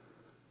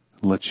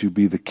and let you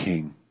be the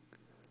King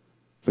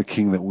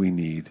that we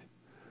need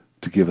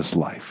to give us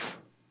life.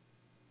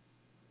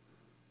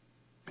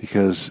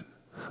 Because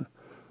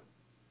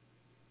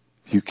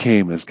you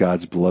came as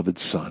God's beloved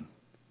Son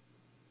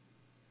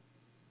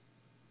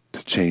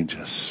to change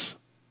us,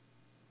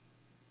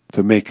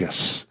 to make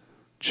us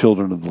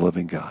children of the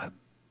living God.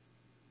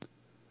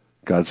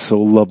 God so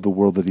loved the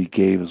world that he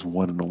gave his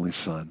one and only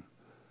Son,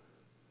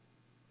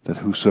 that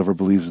whosoever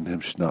believes in him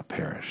should not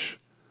perish,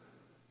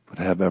 but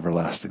have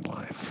everlasting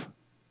life.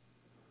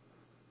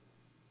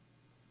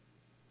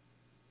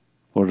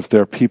 Lord, if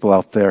there are people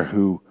out there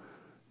who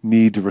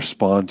need to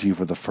respond to you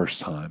for the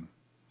first time,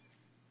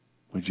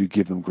 would you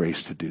give them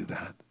grace to do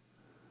that?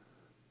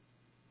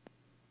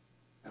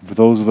 And for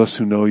those of us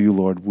who know you,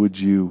 Lord, would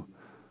you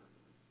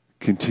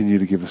continue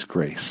to give us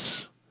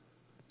grace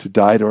to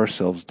die to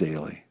ourselves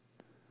daily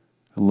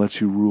and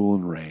let you rule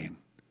and reign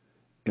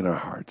in our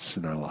hearts,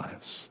 in our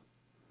lives.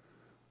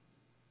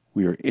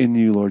 We are in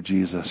you, Lord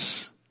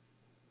Jesus.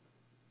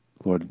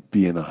 Lord,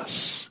 be in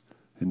us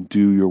and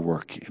do your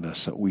work in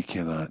us that we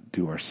cannot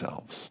do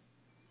ourselves.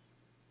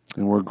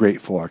 And we're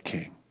grateful, our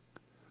King.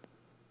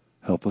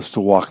 Help us to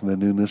walk in the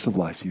newness of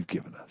life you've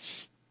given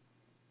us.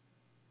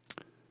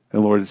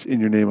 And Lord, it's in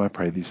your name I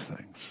pray these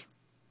things.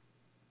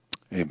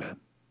 Amen.